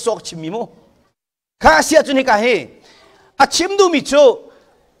โนเลสอกชิมิมูข้าเสียจุนนี่กะเฮอาชิมดูมิจู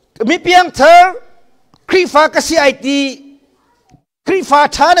มีเพียงเธอครีฟ้ากษีไอทีครีฟ้า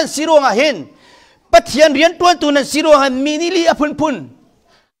ชานันสิโรงอาเห็นปัจจัยเรียนตัวนั้นสิโรงอามินิลีอพุน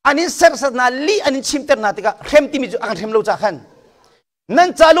อันนี้เสร็จสันาลีอันนี้ชิมเตอร์นาติกะเข้มที่มิจูอันเข้มโลจากขันนั่น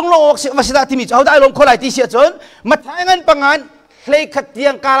จะลุงลงออกวสิดาที่มิจูเอาได้ลงคนไหลที่เสียจนมาทายเงินปังงานเลยขัดเตีย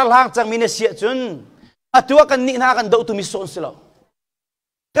งการล้างจากมินเสียจนตัวกันนี่นากันดูตุมิโซนสิโล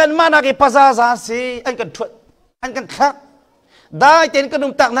กันมานากิปัจจัยสิอันกันทวดอันกันคักได้เต็นกันนุ่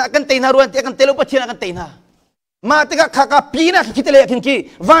มตักนะกันเตนารวนเตกันเตลุปะเทียนกันเตนะมาติกะคักปีนะคิดเลยกินกี้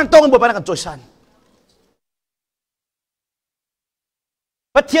วันตองบุปผากันจอยสัน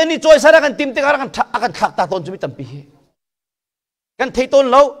ปะเทียนนี่จอยสันกันติมติกะกันคักตาตอนจุมิตัมปีกันเทต้น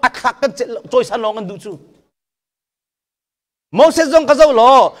เราอักคักกันจอยสันลองกันดูจูโมเสสจงกระเจ้าล้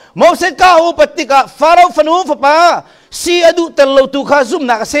อโมเสสก้าวปฏิกะฟาโรห์ฟนูฟปาซีอดูเตลโลตุขาซุม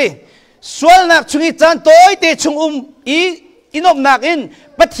นักเสส่วนนักชุงิจันโต้ยเตชุงอินอบนักอิน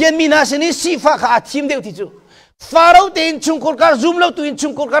ปัจจัยมีนาชนิดสีฟ้าขาดทีมเดียวที่จูฟาโรห์เตนชุงโคการซุมโลตุอินชุ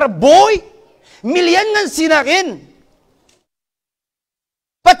งโคการบอยมิลเลียนเงินสีนักอิน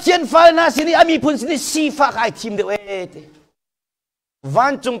ปัจจัยฟ้านาชนิดอามีพุนชนิดสีฟ้าขาดทีมเดียววั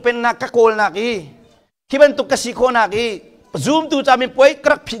นจงเป็นนักโกลนักอีที่บรรทุกกสิโคนักอีซูมตูจามิป่วยก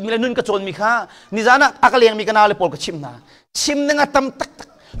ระพิดมิลนุนกระโจนมิข้านิจานะอักเลียงมีกันนาเลยปอลกชิมนะชิมนึงอ่ะตั้มตัก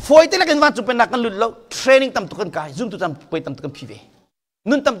ฝอยที่เล็กวันจงเป็นนักกันหลุดแล้วเทรนนิ่งตั้มตุกันกายซูมตูจามป่วยตั้มตุกันพิเว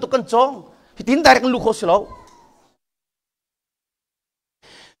นุนตั้มตุกันจงที่ทิ้งได้กันลูกโคสิแล้ว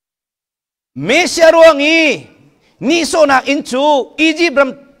เมเซียรวงอีนิโซนักอินจูอียิปต์ร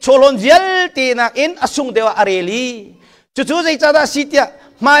ำโชลอนเจลตีนักอินอสุงเดวอาเรลีจู่ๆใจจ้าดาสิทธิ์ยา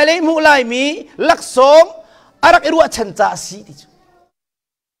มาเลยมุไลมีลักษงอารักอิรัวชันจ้าสิทธิ์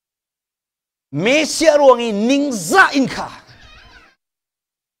เมเซียรวงอีนิงซาอินคา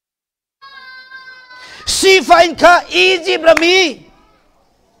ซีฟาอินคาอียิปต์รำมี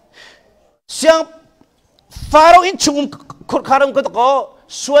เสียงฟาโรห์อินชุงขุดคารมก็ตะโก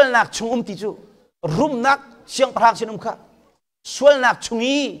ส่วนนักชุงติจูรุมนักเสียงพระชินุมข้าส่วนนักชุ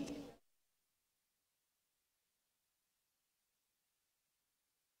งี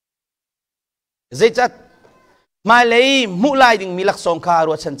เจจัดมาเลยมุไลดิ่งมีลักษณะข้า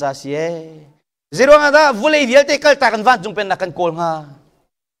รัวชันจ้าเสียเจรวงอาดาวุเลยเวียลเตกัลตากันวันจงเป็นนักกันโกลงา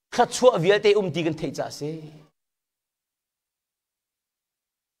ขัดชั่วเวียลเตตีกันเทจ้าเสีย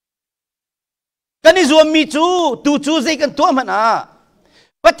กันนี่รวมมีจูตูจูเจกันตัวมัน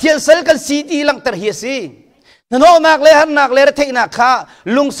ปัจเจียนเซลกันสีดีลังตรเฮียสินนนักเลหันนักเลระเทนักข้า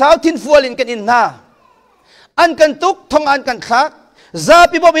ลุงสาวทินฟัวลินกันอินนาอันกันตุกทองอันกันคักซา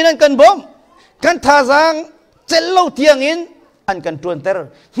ปิบอมินันกันบอมกันทาซังเจลโลเทียงอินอันกันตรวนเตอร์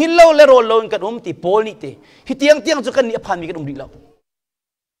ฮิลโลเลโรโลนกันติโพลนี่เตฮิเทียงจุกันนี่พันมีกันดีแล้ว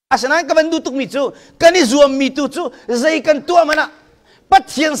อาศัยกันมันดูตุกมีจูกันนี่รวมมีตูจูใจกันตัวมันปัจ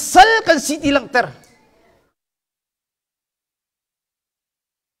เจียนเซลกันสีดีลังเตอร์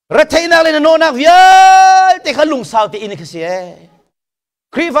รัฐอินาเลนโนนักวิลเตขันลุงสาวเตอินเคเสีย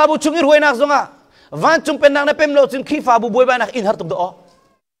ครีฟาบุชุงอิรวยนักซงะวันจุงเป็นนักนับเป็นโลจุนครีฟาบุบวยบานักอินฮาร์ตุกโด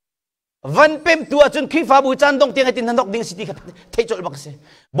วันเป็นตัวจุนครีฟาบุจันดงเตียงให้ตินทันดอกดิ่งสิติกับเทจอลบักเส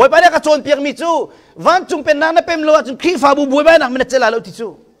บวยบานักโจนเปียกมิจูวันจุงเป็นนักนับเป็นโลจุนครีฟาบุบวยบานักมันเจลาโลติจู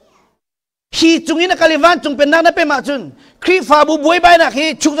ฮีจุงอินักลิวันจุงเป็นนักนับเป็นมาจุนครีฟาบุบวยบานักฮี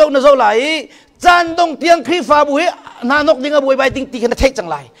ชุกเจ้าหน้าเจ้าไหลจันดงเตียงครีฟาบุยนานกดิ่งบวยบาดิ่งตีกันเทจัง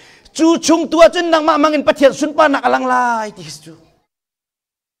ไหลจูชุงตัวจุนนางมามังอินปะเทียนสุนปานักอลังลายที่จู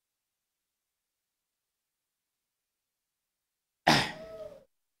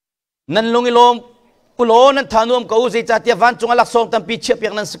นั่นลงอิลมอุโลนั่นทานุมกูเจจัดยาวันจงอลักษงตัมปีเชียบอย่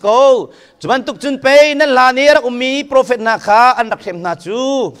างนั้นสกูจุบันตุกจุนเปย์นั่นลานีรักมีโปรเฟตนาคาอันรักเข้มนาจู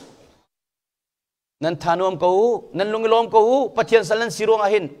นั่นทานุมกูนั่นลงอิลมกูปะเทียนสันสิรวงอา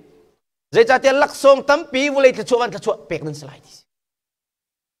หินเจจัดยาลักษงตัมปีวุเลยทะชวนทะชวเปกนั่นสลายที่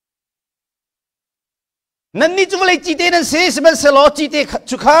นั่นนี่จุเลยจีเตนั่นเสียสมันสลอจีเต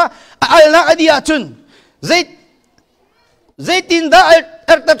จุข้าอัลนักอดีอาจุนเจตินดา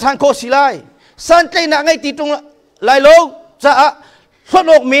อัลตัดทางโคสิไลสันใจนักไงตีตรงไลโลจะสน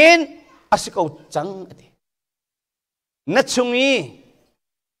อกเมนอาศัยเขาจังนัดชุงี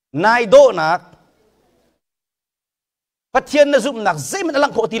นายโดนัก พัทยานะซุปนักใจมันอลั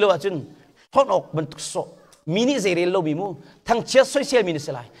งโคติโลอาจุนทอนออกมันตุกโซมินิเซเรลโลบิมูทั้งเชียร์โซเชียลมินิส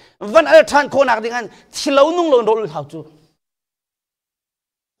ไลวันอัลทานโคนักดิ่งอันที่เรานุ่งลงโดนเขาจู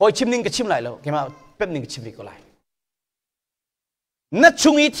พอชิมนิ่งก็ชิมไหลแล้วแค่มาเป๊บนิ่งก็ชิมดีก็ไหลนัดช่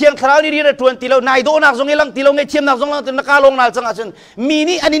วงนี้เที่ยงคราวนี้เรียนตัวตีเรานายโดนักจงเอลังตีเราไงเทียมนักจงเราตีนักการลงนักจังอาจุนมิ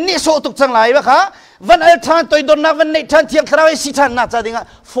นิอันนี้เนี่ยโซตุกจังไหลวะค่ะวันอัลทานตัวโดนนักวันในทานเที่ยงคราวนี้สิทานนักจังดิ่งอ่ะ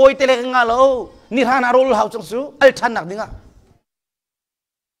ฟอยเตเลกงาโลนี่ฮานาโรลเขาจังสูอัลทานนักดิ่งอ่ะ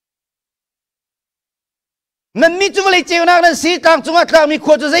นั่นมีจุดอะไรเจ้านักนั่นสีกลางจุงกลางมีข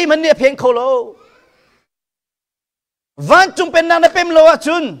วดจะใจมันเนี่ยเพียงเขาโลวันจุงเป็นนักนั่นเป็นโลวะ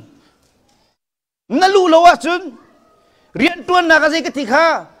จุนนั่นรู้โลวะจุนเรียนตัวนักอะไรกันที่ข้า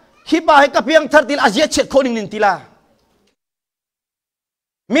ฮิบะให้กับเพียงทัดติลอาเซียเช็ดคนหนึ่งติลา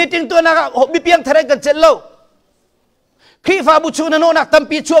มีติงตัวนักมีเพียงทัดกันเจ็ดโลขี้ฟ้าบุชุนนนักตั้ม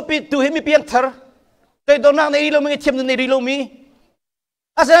ปีชัวปีตัวเห็นมีเพียงทัดแต่ตัวนักในรีโลมีเทียมในรีโลมี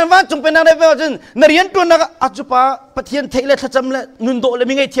อาศัยวันจุงเป็นนักได้เป็นว่าจนนเรียนตัวนักอาจุปะปะเทียนเทเลทัดจำเลยนุนโดเลย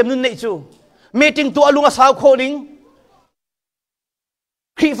มีไงเทียมนุนในจูมีติงตัวลุงอาสาวคนหนึ่ง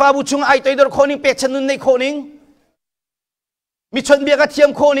ขี้ฟ้าบุชุนไอตัวตัวคนหนึ่งเป็ดชนุนในคนหนึ่งมีชนเบียกเทียม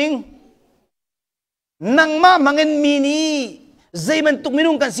โคนิงนังมามังเงินมินีใจมันตุกมิ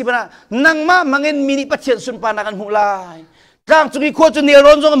นุงกันสิบนะนังมามังเงินมินีปัจเจกสุนปานักันหุลายกลางจุกีขวดจุนเนร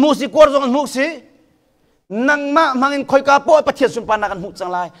อนจงกันมุสิขวดจงกันมุสินังมามังเงินคอยกาโป้ปัจเจกสุนปานักันหุจัง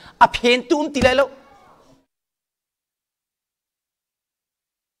ไรอภิเนตุมตีเลยแล้ว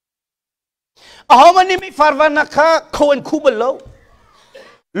เอามันนี่ไม่ฟาร์วานักข้าโคนคูบลแล้ว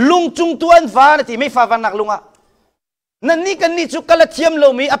ลุงจุงตัวอันฟ้าที่ไม่ฟาร์วานักลุงอ่ะนั่นนี่กันนี่จุกกละเทียมโล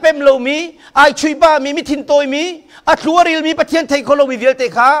มีอเปมโลมีไอชุยบ้ามีมิทินโตยมีอัตลัวริลมีปะเทียนไทยโคโลมีเวลเต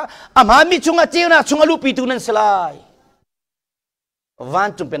ค่ะอามามีจุงอาเจียนะจุงอาลูปีตุนันสลายวัน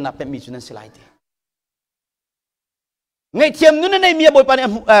จุงเป็นนับเป็นมีจุนันสลายเตไงเทียมนู้นในเมียบอยปาน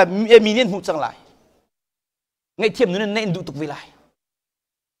มีเนียนหูจังไรไงเทียมนู้นในดูตุกเวลา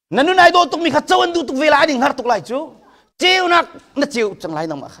นั่นนู้นไอโดตุกมีขัดเจ้าอันดูตุกเวลาดิ่งหาตุกไรจูเจียวนักนั่นเจียวจังไร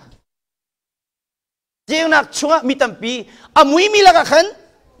น้องมาค่ะเจ้านักช่วงมีตั้มปีอามุยมีละกัน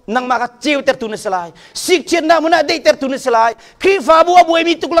นังมากเจ้าเตอร์ตุนสลายสิกเชียนนามุนาได้เตอร์ตุนสลายครีฟ้าบัวบัว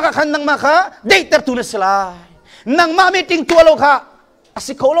มีตุกละกันนังมาค่ะได้เตอร์ตุนสลายนังมาไม่ติงตัวโลค่ะ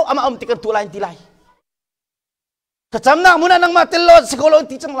สิโคโลอามาติกันตัวลายตีลายถ้าจำนังมุนานังมาเตลโลสิโคโล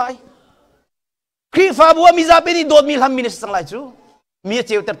ตีจังไรครีฟ้าบัวมีซาเป็นดีโดดมีลำมินสจังไรจูมีเ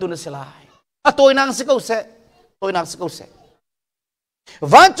จ้าเตอร์ตุนสลายตัวนังสิโคเสตัวนังสิโคเส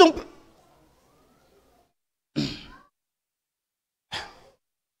วันจุง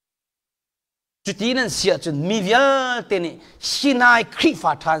จุดที่นั่นเสียจนมีเวลเตนี่ชินายครีฟ้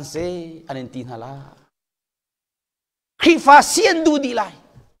าทานเซอันนี้ตีนฮาลาครีฟ้าเสียนดูดีไล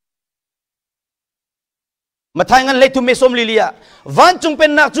มาทางนั้นเลยทุเมสมลิลียวันจงเป็น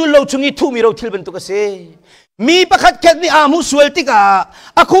นักจูโลจงอีทุมีเราทิลเป็นตุกเสมีประคัดแค่นี้อามุสวลติกา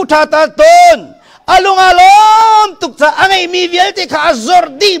อาคูทาตาตนอารมณ์อารมณ์ตุกจะอะไรมีเวลติกาจอ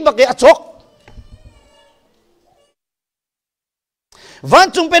ร์ดีบักยาชกวัน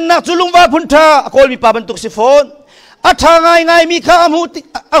จุงเป็นนักจุลุงวาพุนทาโคลมีปาบันตุกสิฟอนอัฐางไงมีข้าอา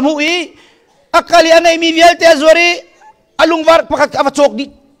มูอีอักลีอันไหนมีเวลเตอร์จวรีอลุงวาประคัดอวชกดิ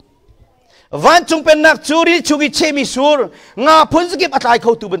วันจุงเป็นนักจูรีชุกิเชมิสูรงาพุนสกิบอัตไลเข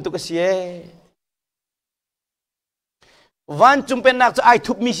าตูบันตุกเสียวันจุงเป็นนักจะไอ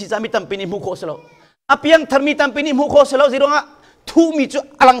ทุบมีสิจามิตัมปินิมุโคสโลอเพียงทร์มิตัมปินิมุโคสโลสิโรงะทุมีจุ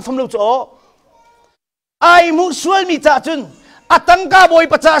อลังฟัมโลโจไอมุสวลมีจ่าจุนอาตังกาบอย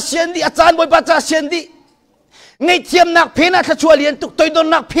ปัจจัยเสียนดีอาจารย์บอยปัจจัยเสียนดีไงเทียมนักเพนะถ้าชัวเลียนตุกตัวโดน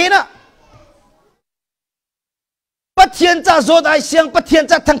นักเพนะปัจเทียนจ่าโซดไอเสียงปัจเทียน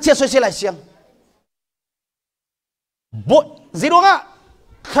จ่าทั้งเชียร์สวยเสียไรเสียงบอยสิโรงะ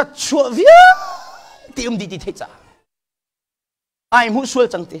ถ้าชัวเวียตีดีเทจ่าไอมุสวล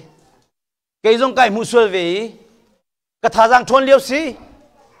จังตีเกยจงไกมุสวลเวีกระทาจังชวนเลี้ยวสิ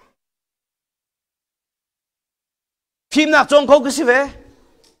พิมนักจงเขาคือสิเว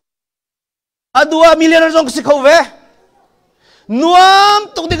อดัวมิเลนจงคือสิเขาเวนัวม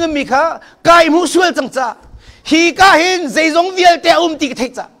ตุกดิ่งมีค่ะกายมุสวลจังจ้าฮีกาเห็นใจจงเวียลเตะติกเท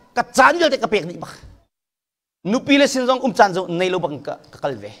จ้ากัดจานเวียลเตะกระเปียกนี่บ้านุปีเลสินจงจานจงในโลบังกะกั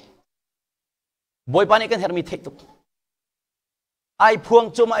ลเวบอยปานี่กันเฮร์มีเทตุกไอพวง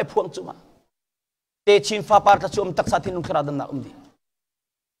จุมาไอพวงจุมาเตชินฟ้าปาร์ตจุมตักสัตินุขราดันนักดี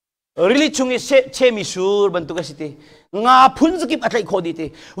รีชงเชมิสูร์บันตุกสิทธิ์งาพุนสกิปอะไรโคดิที่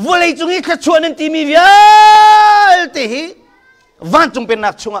วัลย์จงขชวนนันทีมีเวลที่วันจงเป็นนั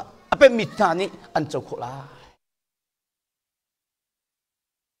กชงอ่ะเป็นมิตรนี่อันเจ้าโคลา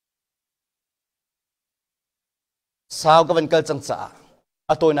sao ka van kal chang cha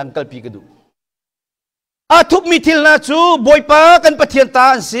atoi nan kal pi ka du a thup mi thil na chu Bawipa kan pathian ta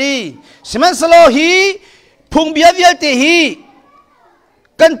an si siman salo hi phung bia vial te hi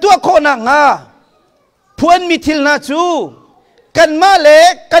kan tua kho na nga phuan mi thil na chu kan ma le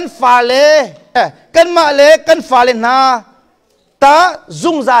kan fa le kan ma le kan fa le na ta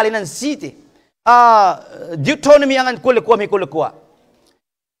zung za le nan si te Deuteronomy angan kule kwa mi kule kwa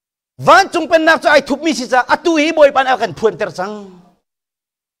Vancung Pennak chu ai thup mi si cha atu hi Bawipa na kan phuan ter chang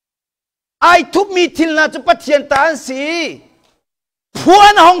ai thup mi thil na chu pathian ta an si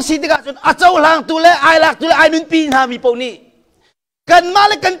phuan hong si tika chun achau lang tu le ai lak tu le ai nun pi na mi po ni kan ma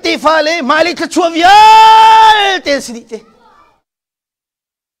le kan te fa le ma le chua vial te si te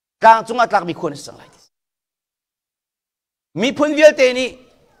kang chung atlak mi khon sang lai mi phun vial te ni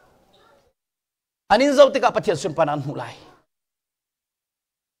anin zo tika pathian sum panan hu lai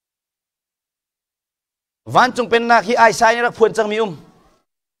Vancung Pennak hi ai sai ni rak phuan chang mi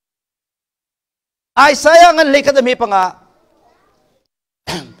ai saya ngan lekat mi panga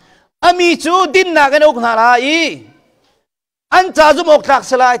ami chu din na kan ok na lai an cha zum ok thak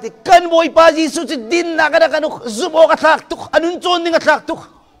salai ti kan Bawipa Jisu chi din na kan ok zum ok thak tuk anun chon ning thak tuk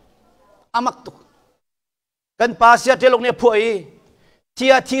amak tuk kan pasya telok ne phoi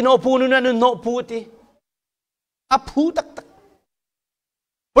tia thi no pu nu na no pu ti a phu tak tak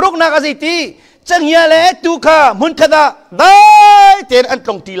prok na ka ti chang ya le tu kha mun khada dai ten an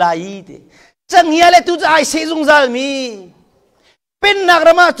tong ti lai ti chang ya le tu ai se jung zal mi Pennak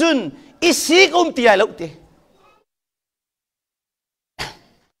rama chun isik ti ai lo te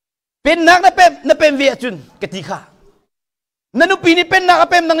Pennak na pem ve chun kati kha nanu pini Pennak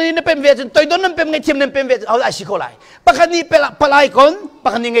pem nang ni na pem ve chun toy don nam pem ngai thiam nam pem ve au ai sikho lai pakani palai kon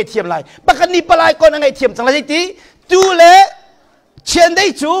pakani ngai thiam lai pakani palai kon ngai thiam chang lai ti tu le chen dei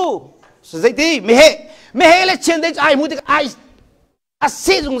chu sai ti me he le chen dei ai mu ti ai a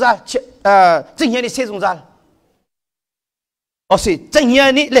se jung zal ching hian ni se jung zal o si ching hian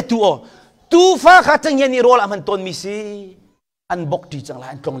ni le tu o tu fa kha ching hian ni rol aman ton mi si an bok ti chang la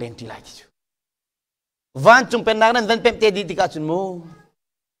an tong leng ti lai ti chu Vancung Pennak nan van pem te di ti ka chun mo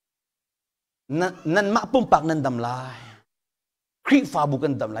nan ma pum pak nan dam lai kri fa bu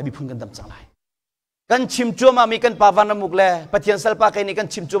kan dam lai bi phun kan dam chang lai kan chim chuma mi kan pawan na muk le pathian sal pa kai ni kan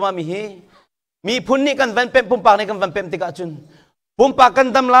chim chuma mi hi mi phun ni kan van pem pum pak ni kan van pem ti ka chun pum pak kan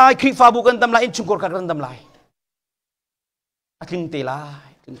dam lai kri fa bu kan dam lai in chungkor kan dam lai atling te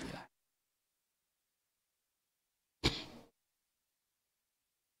lai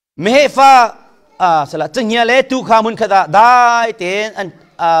me fa sala changya le tu kha mun khada dai ten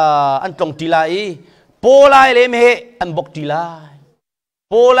an tong ti lai po lai le me an bok ti lai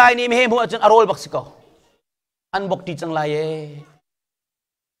po lai ni me mu achun arol bak siko an bok ti chang lai e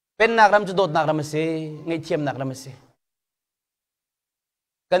Pennak ram chu dot nak ram se ngai thiam nak ram se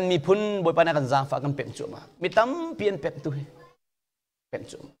kan mi phun Bawipa na kan jang fa kan pem chu ma mi tam pian pem tu pem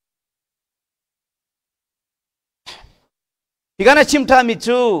chu Higana chimtha mi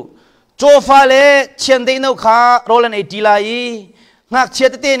chu chofa le chen dei no kha rolan 80 lai ngak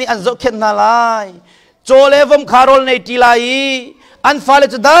chet te ni an zo khet na lai cho le vom kha rol 80 lai an fa le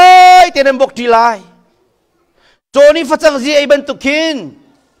chu dai te nem bok ti lai cho ni phachang ji ai ban tu khin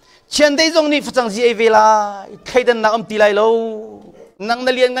chen dei jong ni phachang ji ai ve lai khaidan na ti lai lo nang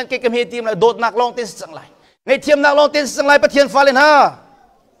na lian ngan ke kem he tim la dot nak long te sang lai ngai thiam nak long te sang lai pathian fa len ha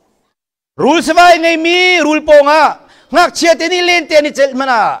rule swai ngai mi rule ponga ngak chet te ni len te ni chel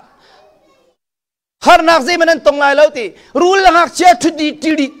mana har nak zai manan tong lai lo ti rule ngak chet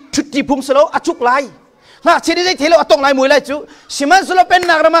thuti phum selo achuk lai ngak chet dei thelo atong lai mui lai chu siman selo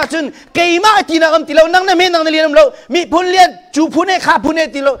Pennak rama chun keima ti na am ti lo nang na me nang na lian lo mi phun lian chu phun e kha phun e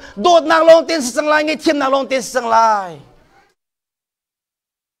ti lo dot nak long te sang lai ngai thiam nak long te sang lai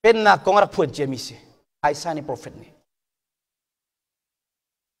Pennak kong rak phuan che mi se ai sa ni prophet ni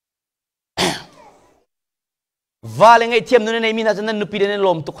vale ngai thiam nu nei mi na jan nu pi den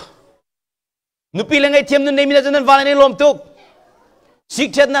lom tuk nu pi le ngai thiam nu nei mi na jan vale nei lom tuk sik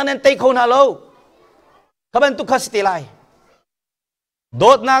chet na nen tai khon ha lo kaban tu khas te lai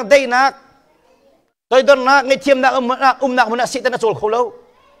dot nak dei nak toy don nak ngai thiam nak nak mun sit na chol kholo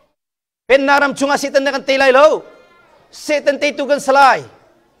Pennak ram chunga sit na kan te lai lo setan te tu kan salai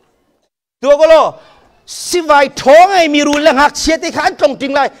tu ko lo si vai thong ai mi ru la ngak che te khan tong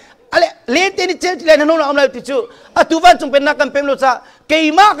ting lai ale le te ni chel le nanu am lai ti chu atu Vancung Pennak kan pem lo cha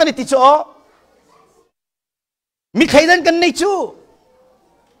keima kan ti chu mi khaidan kan nei chu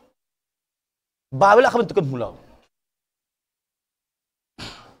bawela khaban tu kan mulo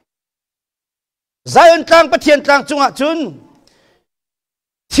Zion tlang pathian tlang chunga chun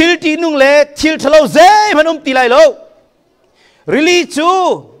thil ti nung le thil thalo ze man ti lai lo really chu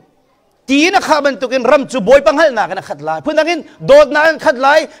ti na kha ban tukin ram chu boy panghal na kan khat lai phun angin dot na kan khat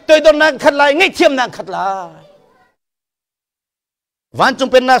lai toy dot na kan khat lai ngai thiam na khat lai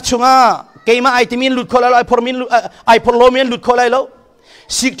Vancung Pennak chungah keima aitimin lut kholai ai formin ai forlomian lut kholai lo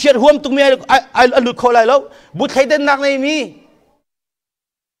sik thiat huam tukmi ai lut kholai lo but khaiden nak nei mi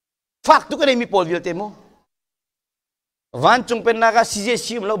fak tu kan mi pol vil temo Vancung Pennak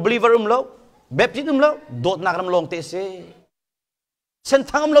CJC lo believer lo baptism lo dot nak ram long te se sen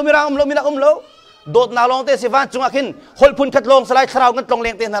thangam lo mirang lo mina lo dot na long te se Vancung akin hol phun khat long salai thrau ngat long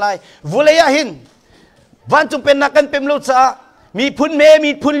leng te na lai vuleya hin Vancung Pennak kan pem lo chaมีพุ่นเม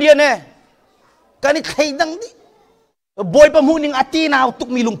มีพุ่นเลียนเนี่ยการนี่ใครดังดิบอยปะมูนิงอตีนาวตุก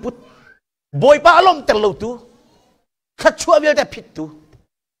มีลุงพุทบอยปะอารมณ์แต่เราตัวขัดชั่วเวลแต่ผิดตัว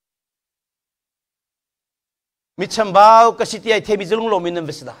มิชัมบ่าวกสิทธิ์ไอเทมิจลุงโลมินันเ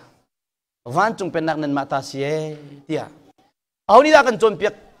วสดาวันจงเป็นนักนันมาตาเสียเดียเอานี่ดากันจนเปีย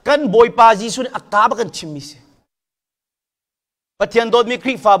กกันบอยปะจีสุนอากาบกันชิมมิเสปะเทียนโดดมีค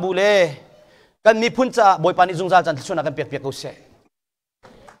ริฟาบูเล่กันมีพุ่นจ่าบอยปานิจุงซาจันทร์ชวนกันเปียกเปียกเขาเส